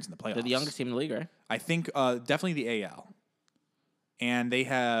the experience in the playoffs. They're the youngest team in the league, right? I think definitely the AL. And they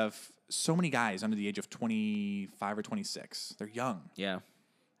have so many guys under the age of 25 or 26. They're young. Yeah.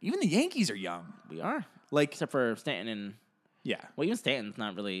 Even the Yankees are young. We are. Like, except for Stanton and... Yeah. Well, even Stanton's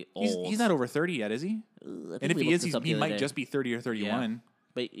not really old. He's not over 30 yet, is he? And if he is, he might just be 30 or 31. Yeah.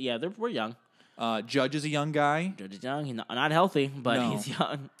 But yeah, we're young. Judge is a young guy. Judge is young. He's not healthy, but he's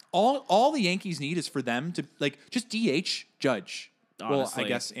young. All the Yankees need is for them to just DH Judge. Honestly. Well, I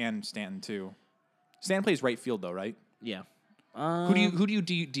guess and Stanton too. Stanton plays right field though, right? Yeah. Who do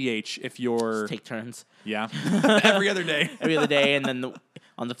you DH if you're take turns? Yeah. Every other day. Every other day, and then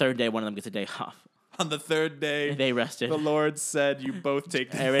on the third day, one of them gets a day off. On the third day, they rested. The Lord said, "You both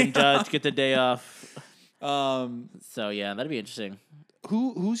take the Aaron day Judge off. get the day off." So yeah, that'd be interesting.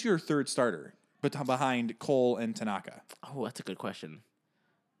 Who's your third starter behind Cole and Tanaka? Oh, that's a good question.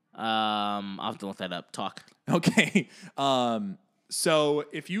 I'll have to look that up. Talk. Okay. So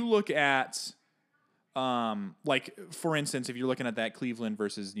if you look at, for instance, if you're looking at that Cleveland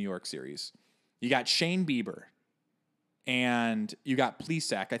versus New York series, you got Shane Bieber and you got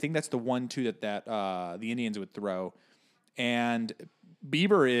Plesac. I think that's the 1-2 that the Indians would throw. And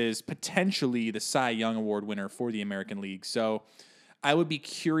Bieber is potentially the Cy Young Award winner for the American League. So I would be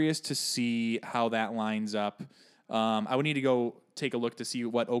curious to see how that lines up. I would need to go take a look to see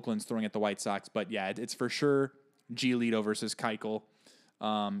what Oakland's throwing at the White Sox. But yeah, it's for sure Giolito versus Keuchel.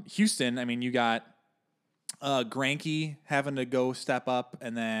 Houston, I mean, you got Greinke having to go step up,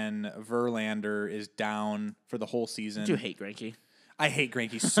 and then Verlander is down for the whole season. I do hate Greinke. I hate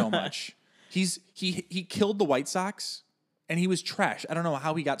Greinke so much. He killed the White Sox, and he was trash. I don't know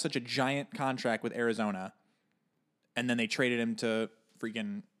how he got such a giant contract with Arizona, and then they traded him to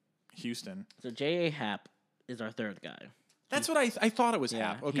freaking Houston. So J.A. Happ is our third guy. That's what I thought it was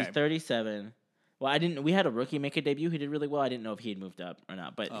Happ. Okay. He's 37. Well, we had a rookie make a debut. He did really well. I didn't know if he had moved up or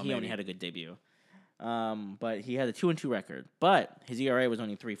not, but he only had a good debut. But he had a 2-2 record. But his ERA was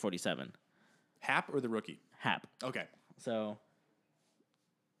only 3.47. Happ or the rookie? Happ. Okay. So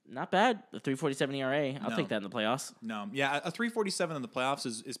not bad. The 3.47 ERA. I'll take that in the playoffs. No. Yeah, a 3.47 in the playoffs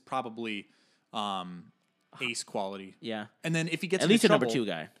is probably ace quality. Yeah. And then if he gets at least trouble, a number 2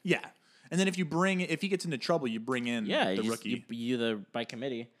 guy. Yeah. And then if he gets into trouble, you bring in the rookie. You the by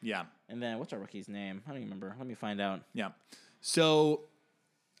committee. Yeah. And then what's our rookie's name? I don't even remember. Let me find out. Yeah. So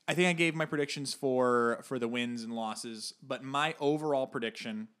I think I gave my predictions for the wins and losses, but my overall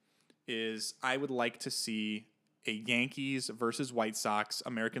prediction is I would like to see a Yankees versus White Sox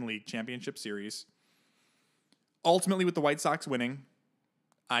American League Championship Series. Ultimately, with the White Sox winning,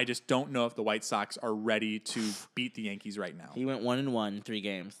 I just don't know if the White Sox are ready to beat the Yankees right now. He went 1-1 3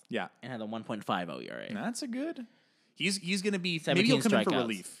 games. Yeah. And had a 1.50 ERA. That's a good. He's going to be, 17 maybe he'll come in strikeouts. for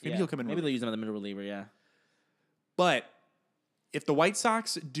relief. Maybe he'll come in. Maybe they'll use him as the middle reliever. Yeah. But if the White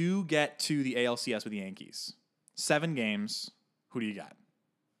Sox do get to the ALCS with the Yankees, 7 games, who do you got?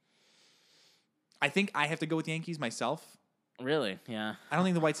 I think I have to go with the Yankees myself. Really? Yeah. I don't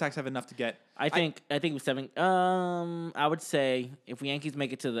think the White Sox have enough to get. I think with 7. I would say if the Yankees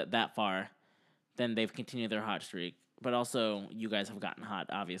make it to that far, then they've continued their hot streak. But also, you guys have gotten hot,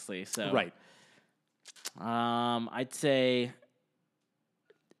 obviously. So right. I'd say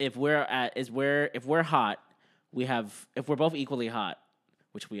if we're hot, if we're both equally hot,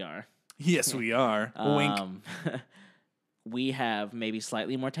 which we are. Yes, we are. Wink. We have maybe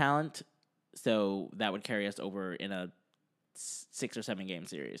slightly more talent, so that would carry us over in a 6 or 7 game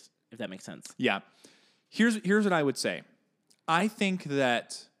series, if that makes sense. Yeah. Here's what I would say. I think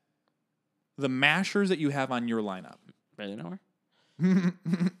that the mashers that you have on your lineup. Better than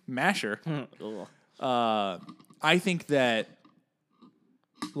Masher. I think that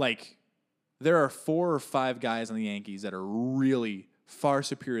there are 4 or 5 guys on the Yankees that are really far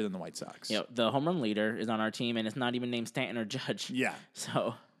superior than the White Sox. Yeah, the home run leader is on our team, and it's not even named Stanton or Judge. Yeah.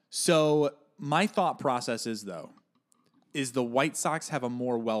 So my thought process is the White Sox have a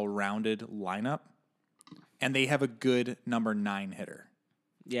more well-rounded lineup, and they have a good number 9 hitter.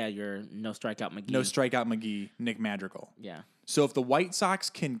 Yeah, your no strikeout McGee, Nick Madrigal. Yeah. So if the White Sox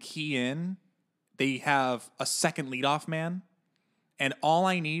can key in, they have a second leadoff man, and all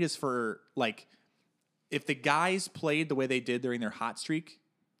I need is for if the guys played the way they did during their hot streak,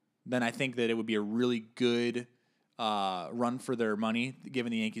 then I think that it would be a really good run for their money,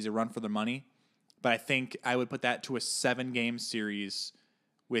 giving the Yankees a run for their money. But I think I would put that to a 7-game series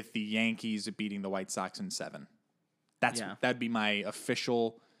with the Yankees beating the White Sox in 7. That'd be my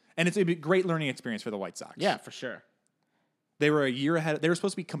official. And it's a great learning experience for the White Sox. Yeah, for sure. They were a year ahead. They were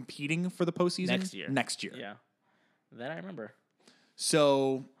supposed to be competing for the postseason next year. Yeah. Yeah, that I remember.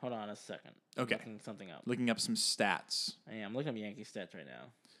 So hold on a second. Okay. Looking something up. Looking up some stats. I'm looking up Yankee stats right now.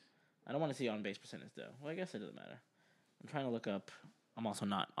 I don't want to see on base percentage though. Well, I guess it doesn't matter. I'm trying to look up. I'm also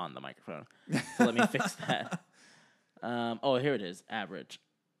not on the microphone, so let me fix that. Here it is. Average.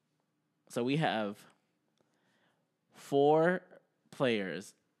 So we have 4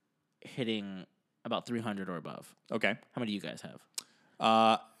 players hitting about 300 or above. Okay. How many do you guys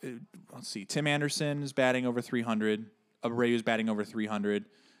have? Let's see. Tim Anderson is batting over 300. Abreu is batting over 300.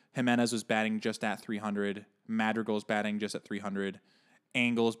 Jimenez was batting just at 300. Madrigal's batting just at 300.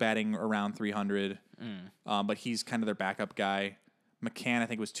 Engel's batting around 300. But he's kind of their backup guy. McCann, I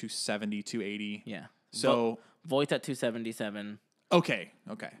think, was 270, 280. Yeah. So Voigt at 277. Okay.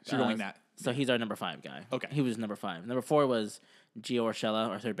 So you're going that. So he's our number 5 guy. Okay. He was number 5. Number 4 was Gio Urshela,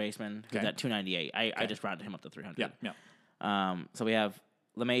 our third baseman, who's Okay. at 298. I just rounded him up to 300. Yeah. So we have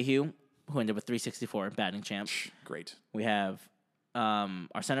LeMahieu, who ended with 364, batting champ. Great. We have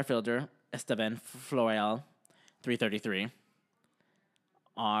our center fielder, Esteban Florial, 333.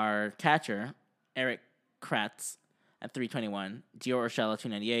 Our catcher, Eric Kratz, at 321. Gio Urshela,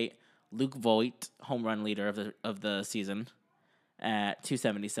 298. Luke Voigt, home run leader of the season, at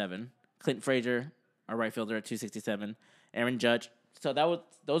 277. Clint Frazier, our right fielder, at 267. Aaron Judge. So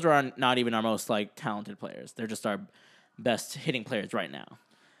those are not even our most talented players. They're just our best hitting players right now.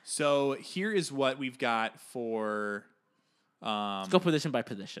 So here is what we've got for. Let's go position by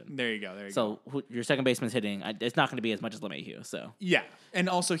position. There you go. So your second baseman's hitting. It's not going to be as much as LeMahieu. So yeah, and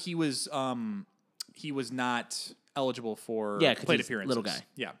also he was not eligible for plate appearances. Little guy.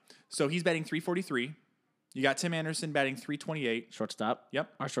 Yeah, so he's batting 343. You got Tim Anderson batting 328. Shortstop.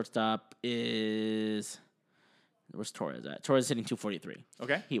 Yep. Our shortstop is. Where's Torres at? Torres is hitting 243.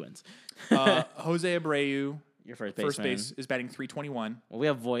 Okay. He wins. Jose Abreu, your first base, is batting 321. Well, we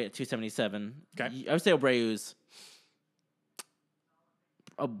have Voigt at 277. Okay. I would say Abreu's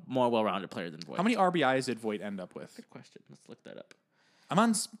a more well-rounded player than Voigt. How many RBIs did Voigt end up with? Good question. Let's look that up. I'm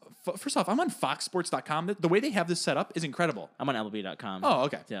on FoxSports.com. The way they have this set up is incredible. I'm on MLB.com. Oh,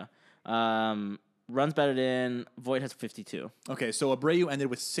 okay. Yeah. Runs batted in. Voigt has 52. Okay, so Abreu ended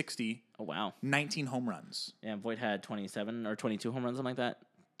with 60. Oh, wow. 19 home runs. Yeah, Voigt had 27 or 22 home runs, something like that.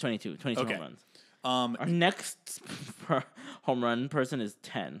 22 Okay. home runs. Our next home run person is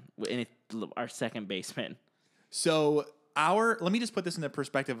 10. And it's our second baseman. So let me just put this in the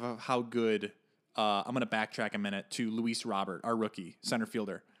perspective of how good. I'm going to backtrack a minute to Luis Robert, our rookie center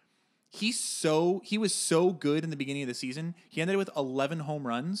fielder. He was so good in the beginning of the season. He ended with 11 home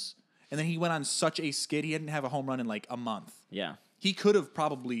runs, and then he went on such a skid. He didn't have a home run in a month. Yeah. He could have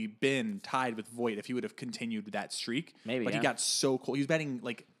probably been tied with Voigt if he would have continued that streak. Maybe, But he got so cold. He was batting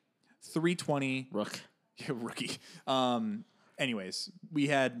 320. Rookie. Anyways, we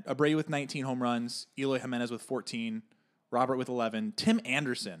had Abreu with 19 home runs, Eloy Jimenez with 14, Robert with 11, Tim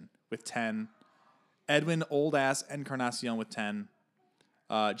Anderson with 10, Edwin Old-Ass Encarnacion with 10,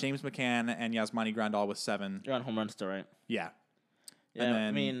 James McCann and Yasmani Grandal with 7. You're on home run still, right? Yeah. Yeah, And then,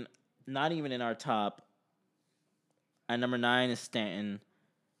 I mean, not even in our top. At number 9 is Stanton,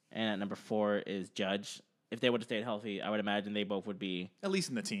 and at number 4 is Judge. If they would have stayed healthy, I would imagine they both would be at least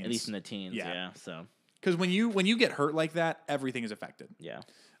in the teens. Yeah. So because when you get hurt like that, everything is affected. yeah.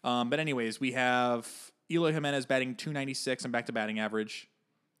 But anyways, we have Eloy Jimenez batting 296 and back to batting average,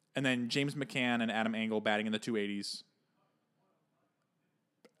 and then James McCann and Adam Engel batting in the 280s,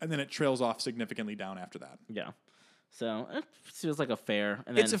 and then it trails off significantly down after that. Yeah. So it feels like a fair.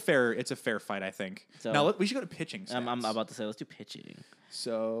 And then, It's a fair fight, I think. So, now we should go to pitching stats. I'm about to say let's do pitching.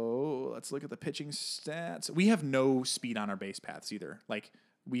 So let's look at the pitching stats. We have no speed on our base paths either.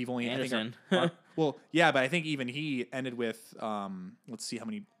 We've only Anderson. Well, yeah, but I think even he ended with let's see how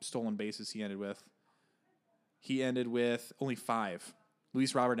many stolen bases he ended with. He ended with only 5.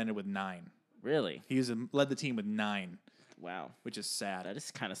 Luis Robert ended with 9. Really? He led the team with 9. Wow. Which is sad. That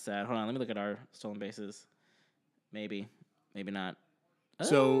is kind of sad. Hold on, let me look at our stolen bases. Maybe not.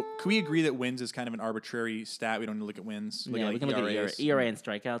 So, can we agree that wins is kind of an arbitrary stat? We don't need to look at wins. Yeah, we can look at ERA and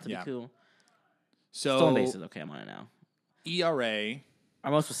strikeouts. It'd be cool. So stolen bases. Okay, I'm on it now. ERA.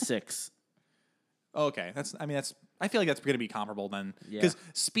 Our most was 6. Okay, I feel like that's going to be comparable then, Yeah. because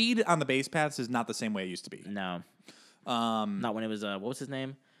speed on the base paths is not the same way it used to be. No. Not when it was what was his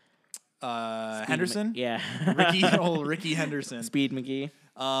name? Henderson. Yeah. Ricky Henderson. Speed McGee.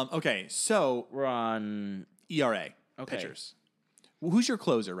 Okay, so We're on ERA Okay. pitchers. Who's your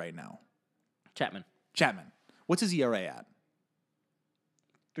closer right now? Chapman. What's his ERA at?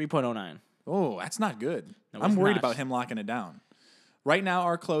 3.09. Oh, that's not good. No, I'm it's worried not. about him locking it down. Right now,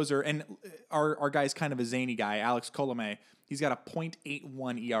 our closer, and our guy's kind of a zany guy, Alex Colome, he's got a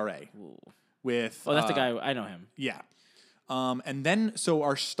 .81 ERA. Ooh. With Oh, that's the guy. I know him. Yeah. And then, so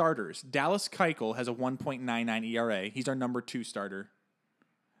our starters, Dallas Keuchel has a 1.99 ERA. He's our number 2 starter.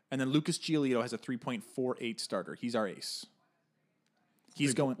 And then Lucas Giolito has a 3.48 starter. He's our ace.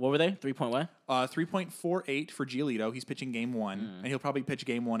 He's going. What were they? 3 point what? 3.48 for Giolito. He's pitching game 1, and he'll probably pitch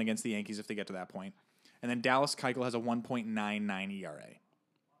game 1 against the Yankees if they get to that point. And then Dallas Keuchel has a 1.99 ERA.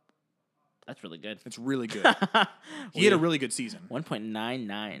 That's really good. It's really good. He had a really good season.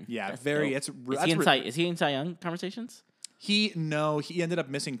 1.99. Yeah, that's very. Dope. Is he in Cy Young conversations? He ended up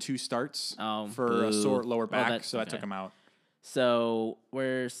missing 2 starts for a sore lower back, so that took him out. So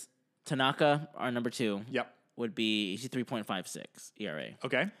where's Tanaka, our number 2? Yep. Would be 3.56 ERA.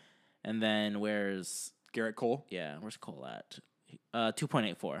 Okay. And then where's Garrett Cole? Yeah, where's Cole at?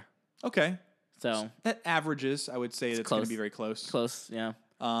 2.84. Okay. So that averages, I would say, that's going to be very close. Close, yeah.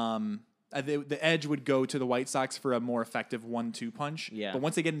 The edge would go to the White Sox for a more effective 1-2 punch. Yeah. But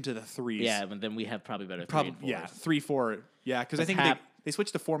once they get into the threes, yeah, but then we have probably better 3 and 4s. Yeah, 3-4. Yeah, because I think they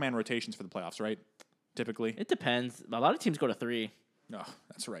switch to 4-man rotations for the playoffs, right? Typically, it depends. A lot of teams go to 3. Oh,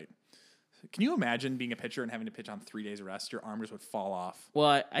 that's right. Can you imagine being a pitcher and having to pitch on 3 days rest? Your arms would fall off.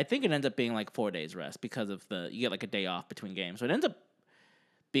 Well, I think it ends up being like 4 days rest because of you get like a day off between games. So it ends up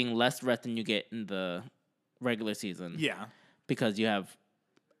being less rest than you get in the regular season. Yeah. Because you have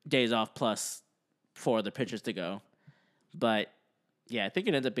days off plus 4 other pitchers to go. But yeah, I think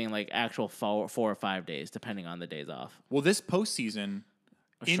it ends up being like actual 4 or 5 days depending on the days off. Well, this postseason,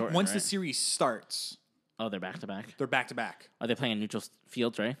 once the series starts. Oh, they're back to back? They're back to back. Are they playing neutral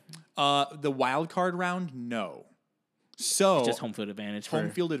fields, right? The wild card round, no. So it's just home field advantage. Home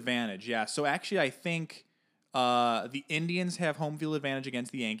field advantage, yeah. So actually, I think the Indians have home field advantage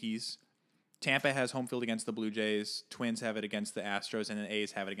against the Yankees. Tampa has home field against the Blue Jays. Twins have it against the Astros, and the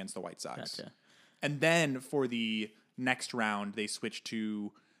A's have it against the White Sox. Gotcha. And then for the next round, they switch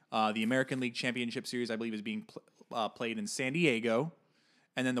to the American League Championship Series. I believe is being played in San Diego.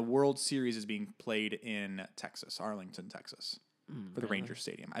 And then the World Series is being played in Texas, Arlington, Texas, for the Rangers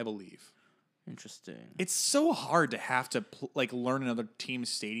Stadium, I believe. Interesting. It's so hard to have to learn another team's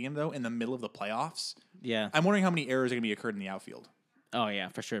stadium though in the middle of the playoffs. Yeah, I'm wondering how many errors are going to be occurred in the outfield. Oh yeah,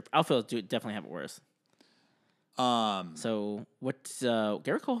 for sure. Outfield definitely have it worse. So what's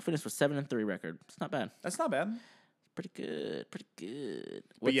Garrett Cole finished with 7-3 record? It's not bad. That's not bad. Pretty good.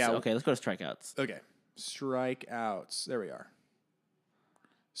 But yeah, okay. Let's go to strikeouts. Okay, strikeouts. There we are.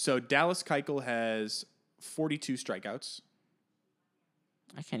 So Dallas Keuchel has 42 strikeouts.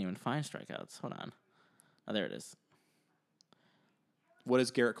 I can't even find strikeouts. Hold on. Oh, there it is. What does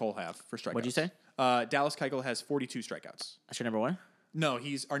Garrett Cole have for strikeouts? What'd you say? Dallas Keuchel has 42 strikeouts. That's your number 1? No,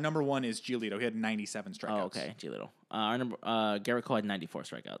 our number 1 is Giolito. He had 97 strikeouts. Oh, okay. Giolito. Our number Garrett Cole had 94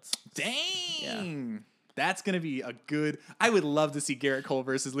 strikeouts. Dang. Yeah. That's going to be a good... I would love to see Garrett Cole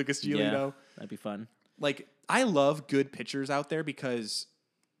versus Lucas Giolito. Yeah, that'd be fun. I love good pitchers out there because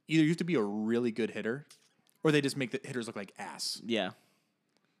either you have to be a really good hitter or they just make the hitters look like ass. Yeah.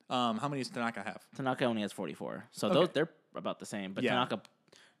 How many does Tanaka have? Tanaka only has 44. So they're about the same. But Tanaka...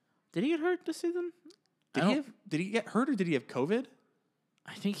 Did he get hurt this season? Did he get hurt or did he have COVID?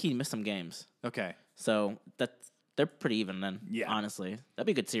 I think he missed some games. Okay. So they're pretty even then. Yeah. Honestly. That'd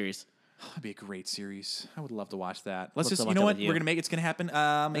be a good series. That'd be a great series. I would love to watch that. Let's just, you know what? We're gonna make it's gonna happen.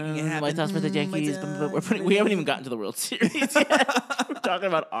 Making it happen. White Sox versus the Yankees. We haven't even gotten to the World Series yet. We're talking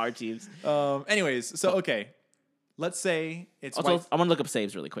about our teams. Anyways, so okay, let's say it's. Also, I want to look up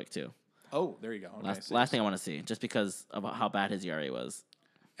saves really quick too. Oh, there you go. Okay, last thing I want to see, just because of how bad his ERA was.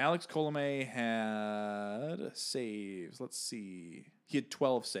 Alex Colome had saves. Let's see. He had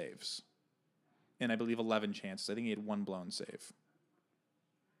 12 saves, and I believe 11 chances. I think he had 1 blown save.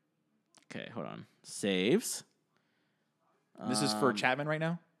 Okay, hold on. Saves. This is for Chapman right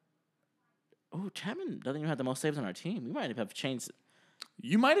now? Oh, Chapman doesn't even have the most saves on our team. We might have changed.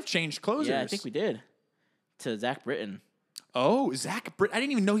 You might have changed closers. Yeah, I think we did. To Zach Britton. Oh, Zach Britton. I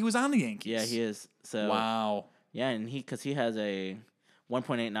didn't even know he was on the Yankees. Yeah, he is. So wow. Yeah, and because he has a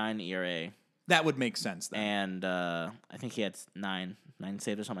 1.89 ERA. That would make sense then. And I think he had 9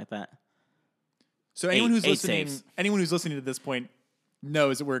 saves or something like that. So anyone who's listening to this point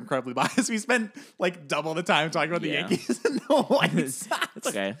knows that we're incredibly biased. We spent double the time talking about the Yankees and the White Sox. It's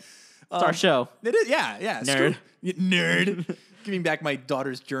okay. It's our show. It is, yeah. Nerd. Nerd. Giving back my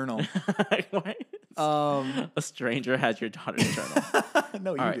daughter's journal. A stranger has your daughter's journal.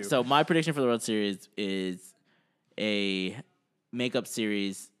 No, you All right, do. so my prediction for the World Series is a makeup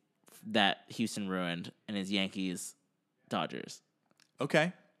series that Houston ruined, and is Yankees-Dodgers.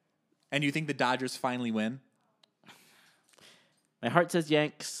 Okay. And you think the Dodgers finally win? My heart says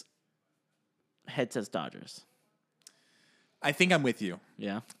Yanks. Head says Dodgers. I think I'm with you.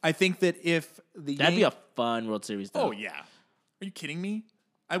 Yeah. I think that if the That'd be a fun World Series, though. Oh, yeah. Are you kidding me?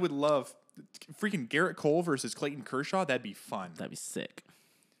 I would love freaking Garrett Cole versus Clayton Kershaw. That'd be fun. That'd be sick.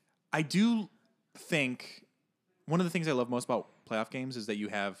 I do think one of the things I love most about playoff games is that you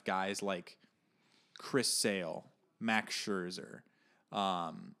have guys like Chris Sale, Max Scherzer,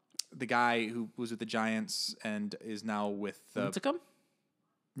 the guy who was with the Giants and is now with Lincecum?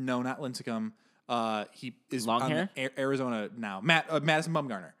 No, not Lincecum. He is Long on hair? Arizona now. Madison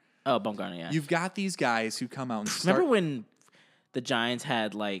Bumgarner. Oh, Bumgarner, yeah. You've got these guys who come out and start. Remember when the Giants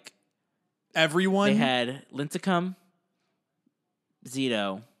had, like... Everyone? They had Lincecum,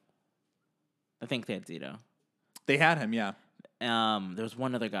 Zito. I think they had Zito. They had him, yeah. There was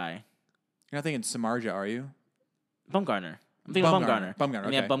one other guy. You're not thinking Samardzija, are you? Bumgarner. I'm thinking Bumgarner.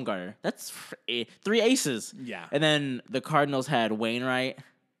 Bumgarner, Yeah, okay. Bumgarner. That's 3 aces. Yeah. And then the Cardinals had Wainwright.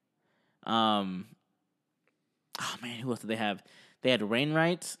 Oh, man, who else did they have? They had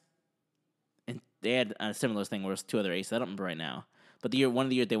Wainwright, and they had a similar thing where it was 2 other aces. I don't remember right now. But one of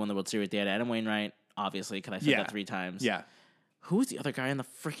the years they won the World Series, they had Adam Wainwright, obviously, because I said that 3 times. Yeah. Who was the other guy in the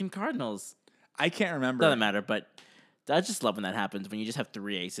freaking Cardinals? I can't remember. Doesn't matter, but I just love when that happens, when you just have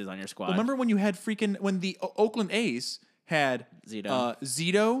 3 aces on your squad. Well, remember when you had when the Oakland A's had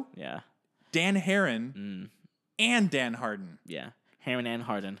Zito, Yeah. Dan Herron, and Dan Harden. Yeah. Herron and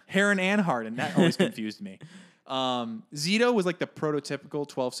Harden. Herron and Harden. That always confused me. Zito was like the prototypical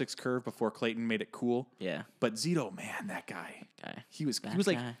 12-6 curve before Clayton made it cool. Yeah. But Zito, man, that guy. He was That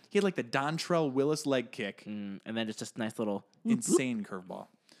like guy. he had like the Dontrell Willis leg kick. And then it's just a nice little... Insane curveball.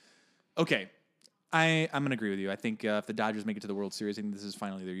 Okay. I'm going to agree with you. I think if the Dodgers make it to the World Series, I think this is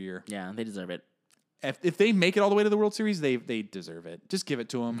finally their year. Yeah, they deserve it. If they make it all the way to the World Series, they deserve it. Just give it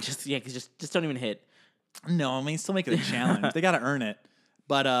to them. Just don't even hit. No, I mean, still make it a challenge. They got to earn it.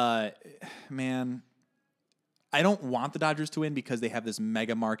 But, man, I don't want the Dodgers to win because they have this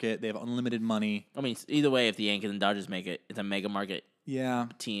mega market. They have unlimited money. I mean, either way, if the Yankees and Dodgers make it, it's a mega market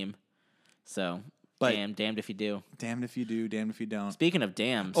team. So, But- damned if you do. Damned if you do, damned if you don't. Speaking of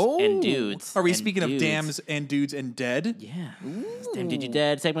dams and dudes. Are we and speaking of dudes, dams and dudes and dead? Yeah. Damn Dude You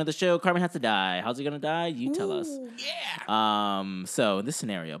Dead segment of the show. Carmen has to die. How's he going to die? You tell us. Yeah. So, in this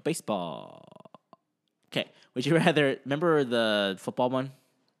scenario, baseball. Okay. Would you rather... Remember the football one?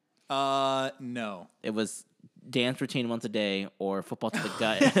 No. It was dance routine once a day or football to the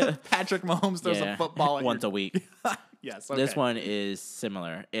gut. Patrick Mahomes throws a football at once a week. Yes, okay. This one is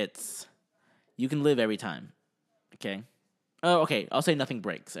similar. It's you can live every time. Okay. Oh, okay. I'll say nothing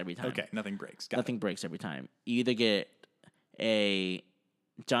breaks every time. Okay, nothing breaks. Got Nothing breaks every time. You either get a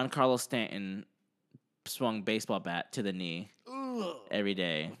John Carlos Stanton swung baseball bat to the knee every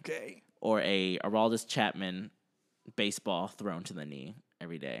day, Okay. or a Aroldis Chapman baseball thrown to the knee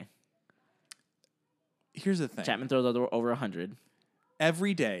every day. Here's the thing. Chapman throws over 100.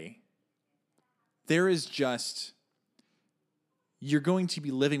 Every day, there is just... You're going to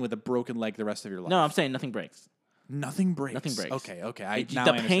be living with a broken leg the rest of your life. No, I'm saying nothing breaks. Nothing breaks. Nothing breaks. Okay.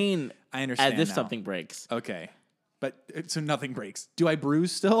 The pain I understand as if now. something breaks. Okay. But so nothing breaks. Do I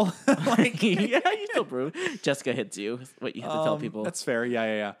bruise still? Like, Yeah, you still brew. Jessica hits you. Is what you have to tell people. That's fair.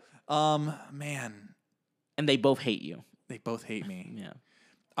 Yeah. Man, And they both hate you. they both hate me. Yeah.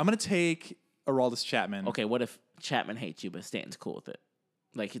 I'm gonna take Aroldis Chapman. Okay, what if Chapman hates you, but Stanton's cool with it?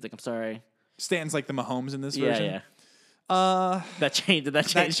 Like, he's like, I'm sorry. Stanton's like the Mahomes in this Yeah, version. yeah. That changes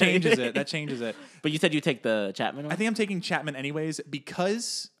changes it. That changes it. But you said you take the Chapman one? I think I'm taking Chapman anyways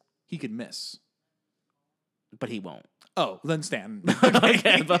because he could miss. But he won't. Oh, then Stanton.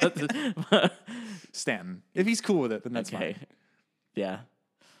 Okay, but Stanton. If he's cool with it, then that's okay. fine. Yeah.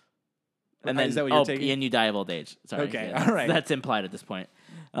 And then Is that what you're taking? and you die of old age. Sorry. Okay, yeah, all right. That's implied at this point.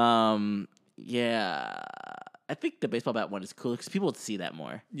 Yeah. I think the baseball bat one is cool because people would see that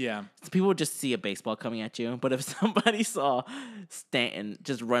more. Yeah. So people would just see a baseball coming at you. But if somebody saw Stanton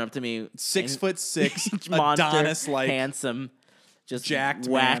just run up to me, 6'6", monster, Adonis-like, handsome, just jacked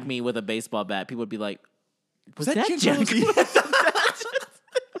whack man. me with a baseball bat, people would be like, "Was that that Jim Jack?" Jones?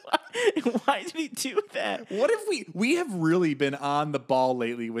 Why did he do that? What if we have really been on the ball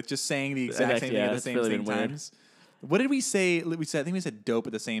lately with just saying the exact same thing at the that's same, really same been weird. times? What did we say? I think we said dope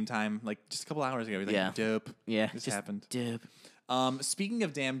at the same time, like just a couple hours ago. We were like, Yeah. dope. Yeah, This just happened. Dope. Speaking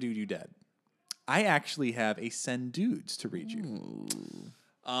of damn dude, you dead. I actually have a send dudes to read you.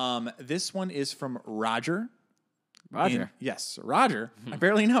 This one is from Roger. Roger. Yes, Roger. I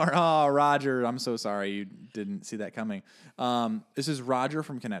barely know her. Oh, Roger. I'm so sorry you didn't see that coming. This is Roger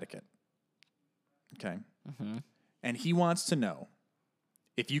from Connecticut. Okay. And he wants to know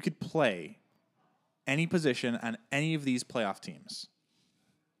if you could play any position on any of these playoff teams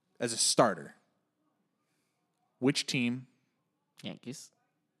as a starter, which team? Yankees.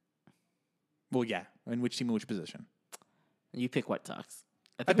 Well, yeah. And which team and which position? You pick White Sox.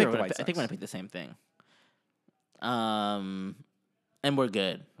 I picked the White I think Sox. we're gonna pick the same thing. And we're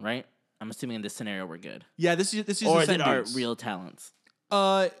good, right? I'm assuming in this scenario we're good. Yeah, this is Or the is same it our dudes. real talents?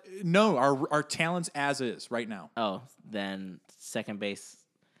 No, our talents as is right now. Oh, then second base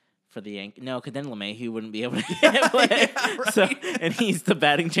for the Yankees. No, because then LeMahieu wouldn't be able to play. Yeah, right. So, and he's the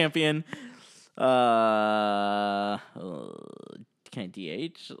batting champion. Can I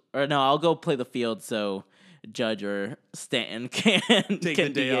DH? Or no, I'll go play the field so Judge or Stanton can Take the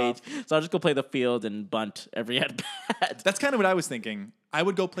day DH. off. So I'll just go play the field and bunt every at bat. That's kind of what I was thinking. I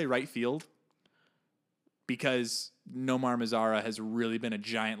would go play right field because Nomar Mazara has really been a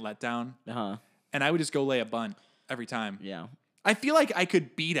giant letdown. Uh-huh. And I would just go lay a bunt every time. Yeah. I feel like I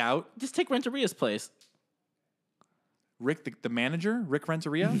could beat out Just take Renteria's place. Rick, the manager, Rick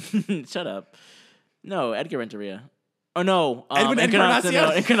Renteria. Shut up. No, Edgar Renteria. Oh, no. Edwin Encarnacion. Encarnacion.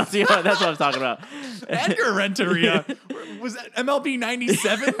 No, Encarnacion. That's what I'm talking about. Edgar Renteria. Was that MLB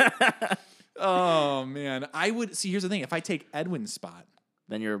 97? Oh, man. I would see. Here's the thing. If I take Edwin's spot,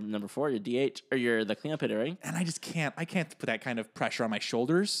 Then you're number 4, you're DH, or you're the cleanup hitter, right? and I can't put that kind of pressure on my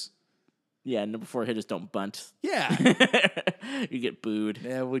shoulders. Yeah, number 4 hitters don't bunt. Yeah. You get booed.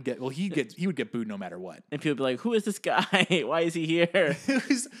 Yeah, he would get booed no matter what. And people be like, who is this guy? Why is he here?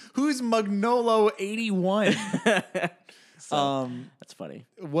 Who's Magnolo 81? That's funny.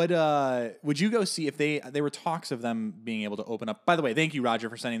 What would you go see if they were talks of them being able to open up? By the way, thank you, Roger,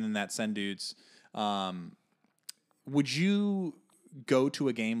 for sending them that send dudes. Would you go to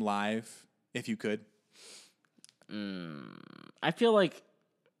a game live if you could? I feel like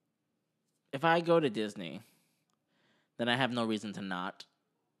if I go to Disney, then I have no reason to not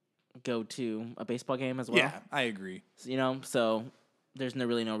go to a baseball game as well. Yeah, I agree. So there's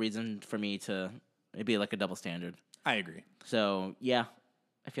really no reason for me to. It'd be like a double standard. I agree. So yeah,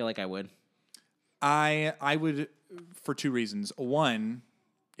 I feel like I would. I would for two reasons. One,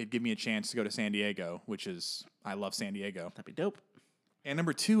 it'd give me a chance to go to San Diego, which is I love San Diego. That'd be dope. And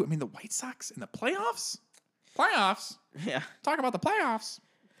number two, I mean the White Sox in the playoffs. Playoffs. Yeah. Talk about the playoffs.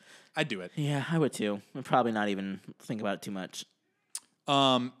 I'd do it. Yeah, I would too. I'd probably not even think about it too much.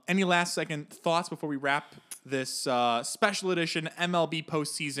 Any last second thoughts before we wrap this special edition MLB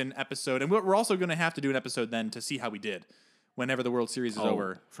postseason episode? And we're also going to have to do an episode then to see how we did whenever the World Series is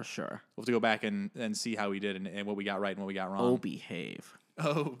over. For sure. We'll have to go back and see how we did and what we got right and what we got wrong. Oh, behave.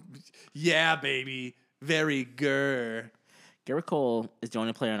 Oh, yeah, baby. Very good. Garrett Cole is the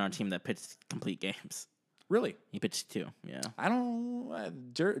only player on our team that pitched complete games. Really? He pitched 2, yeah. I don't.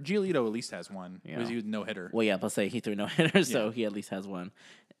 Giolito at least has one. Yeah. He was no hitter. Well, yeah, let's say he threw no hitters, so he at least has one.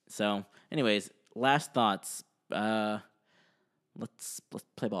 So, anyways, last thoughts. Let's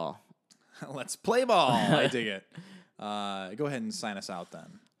play ball. Let's play ball. I dig it. Go ahead and sign us out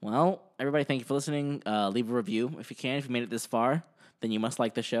then. Well, everybody, thank you for listening. Leave a review if you can. If you made it this far, then you must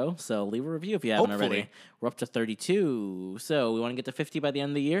like the show. So leave a review if you haven't already. We're up to 32. So we want to get to 50 by the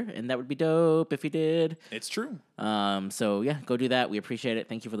end of the year, and that would be dope if you did. It's true. So yeah, go do that. We appreciate it.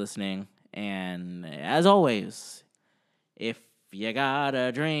 Thank you for listening. And as always, if you got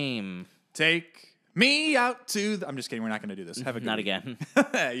a dream, take me out to I'm just kidding. We're not going to do this. Have a good not week. again.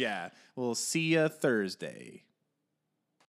 Yeah. We'll see you Thursday.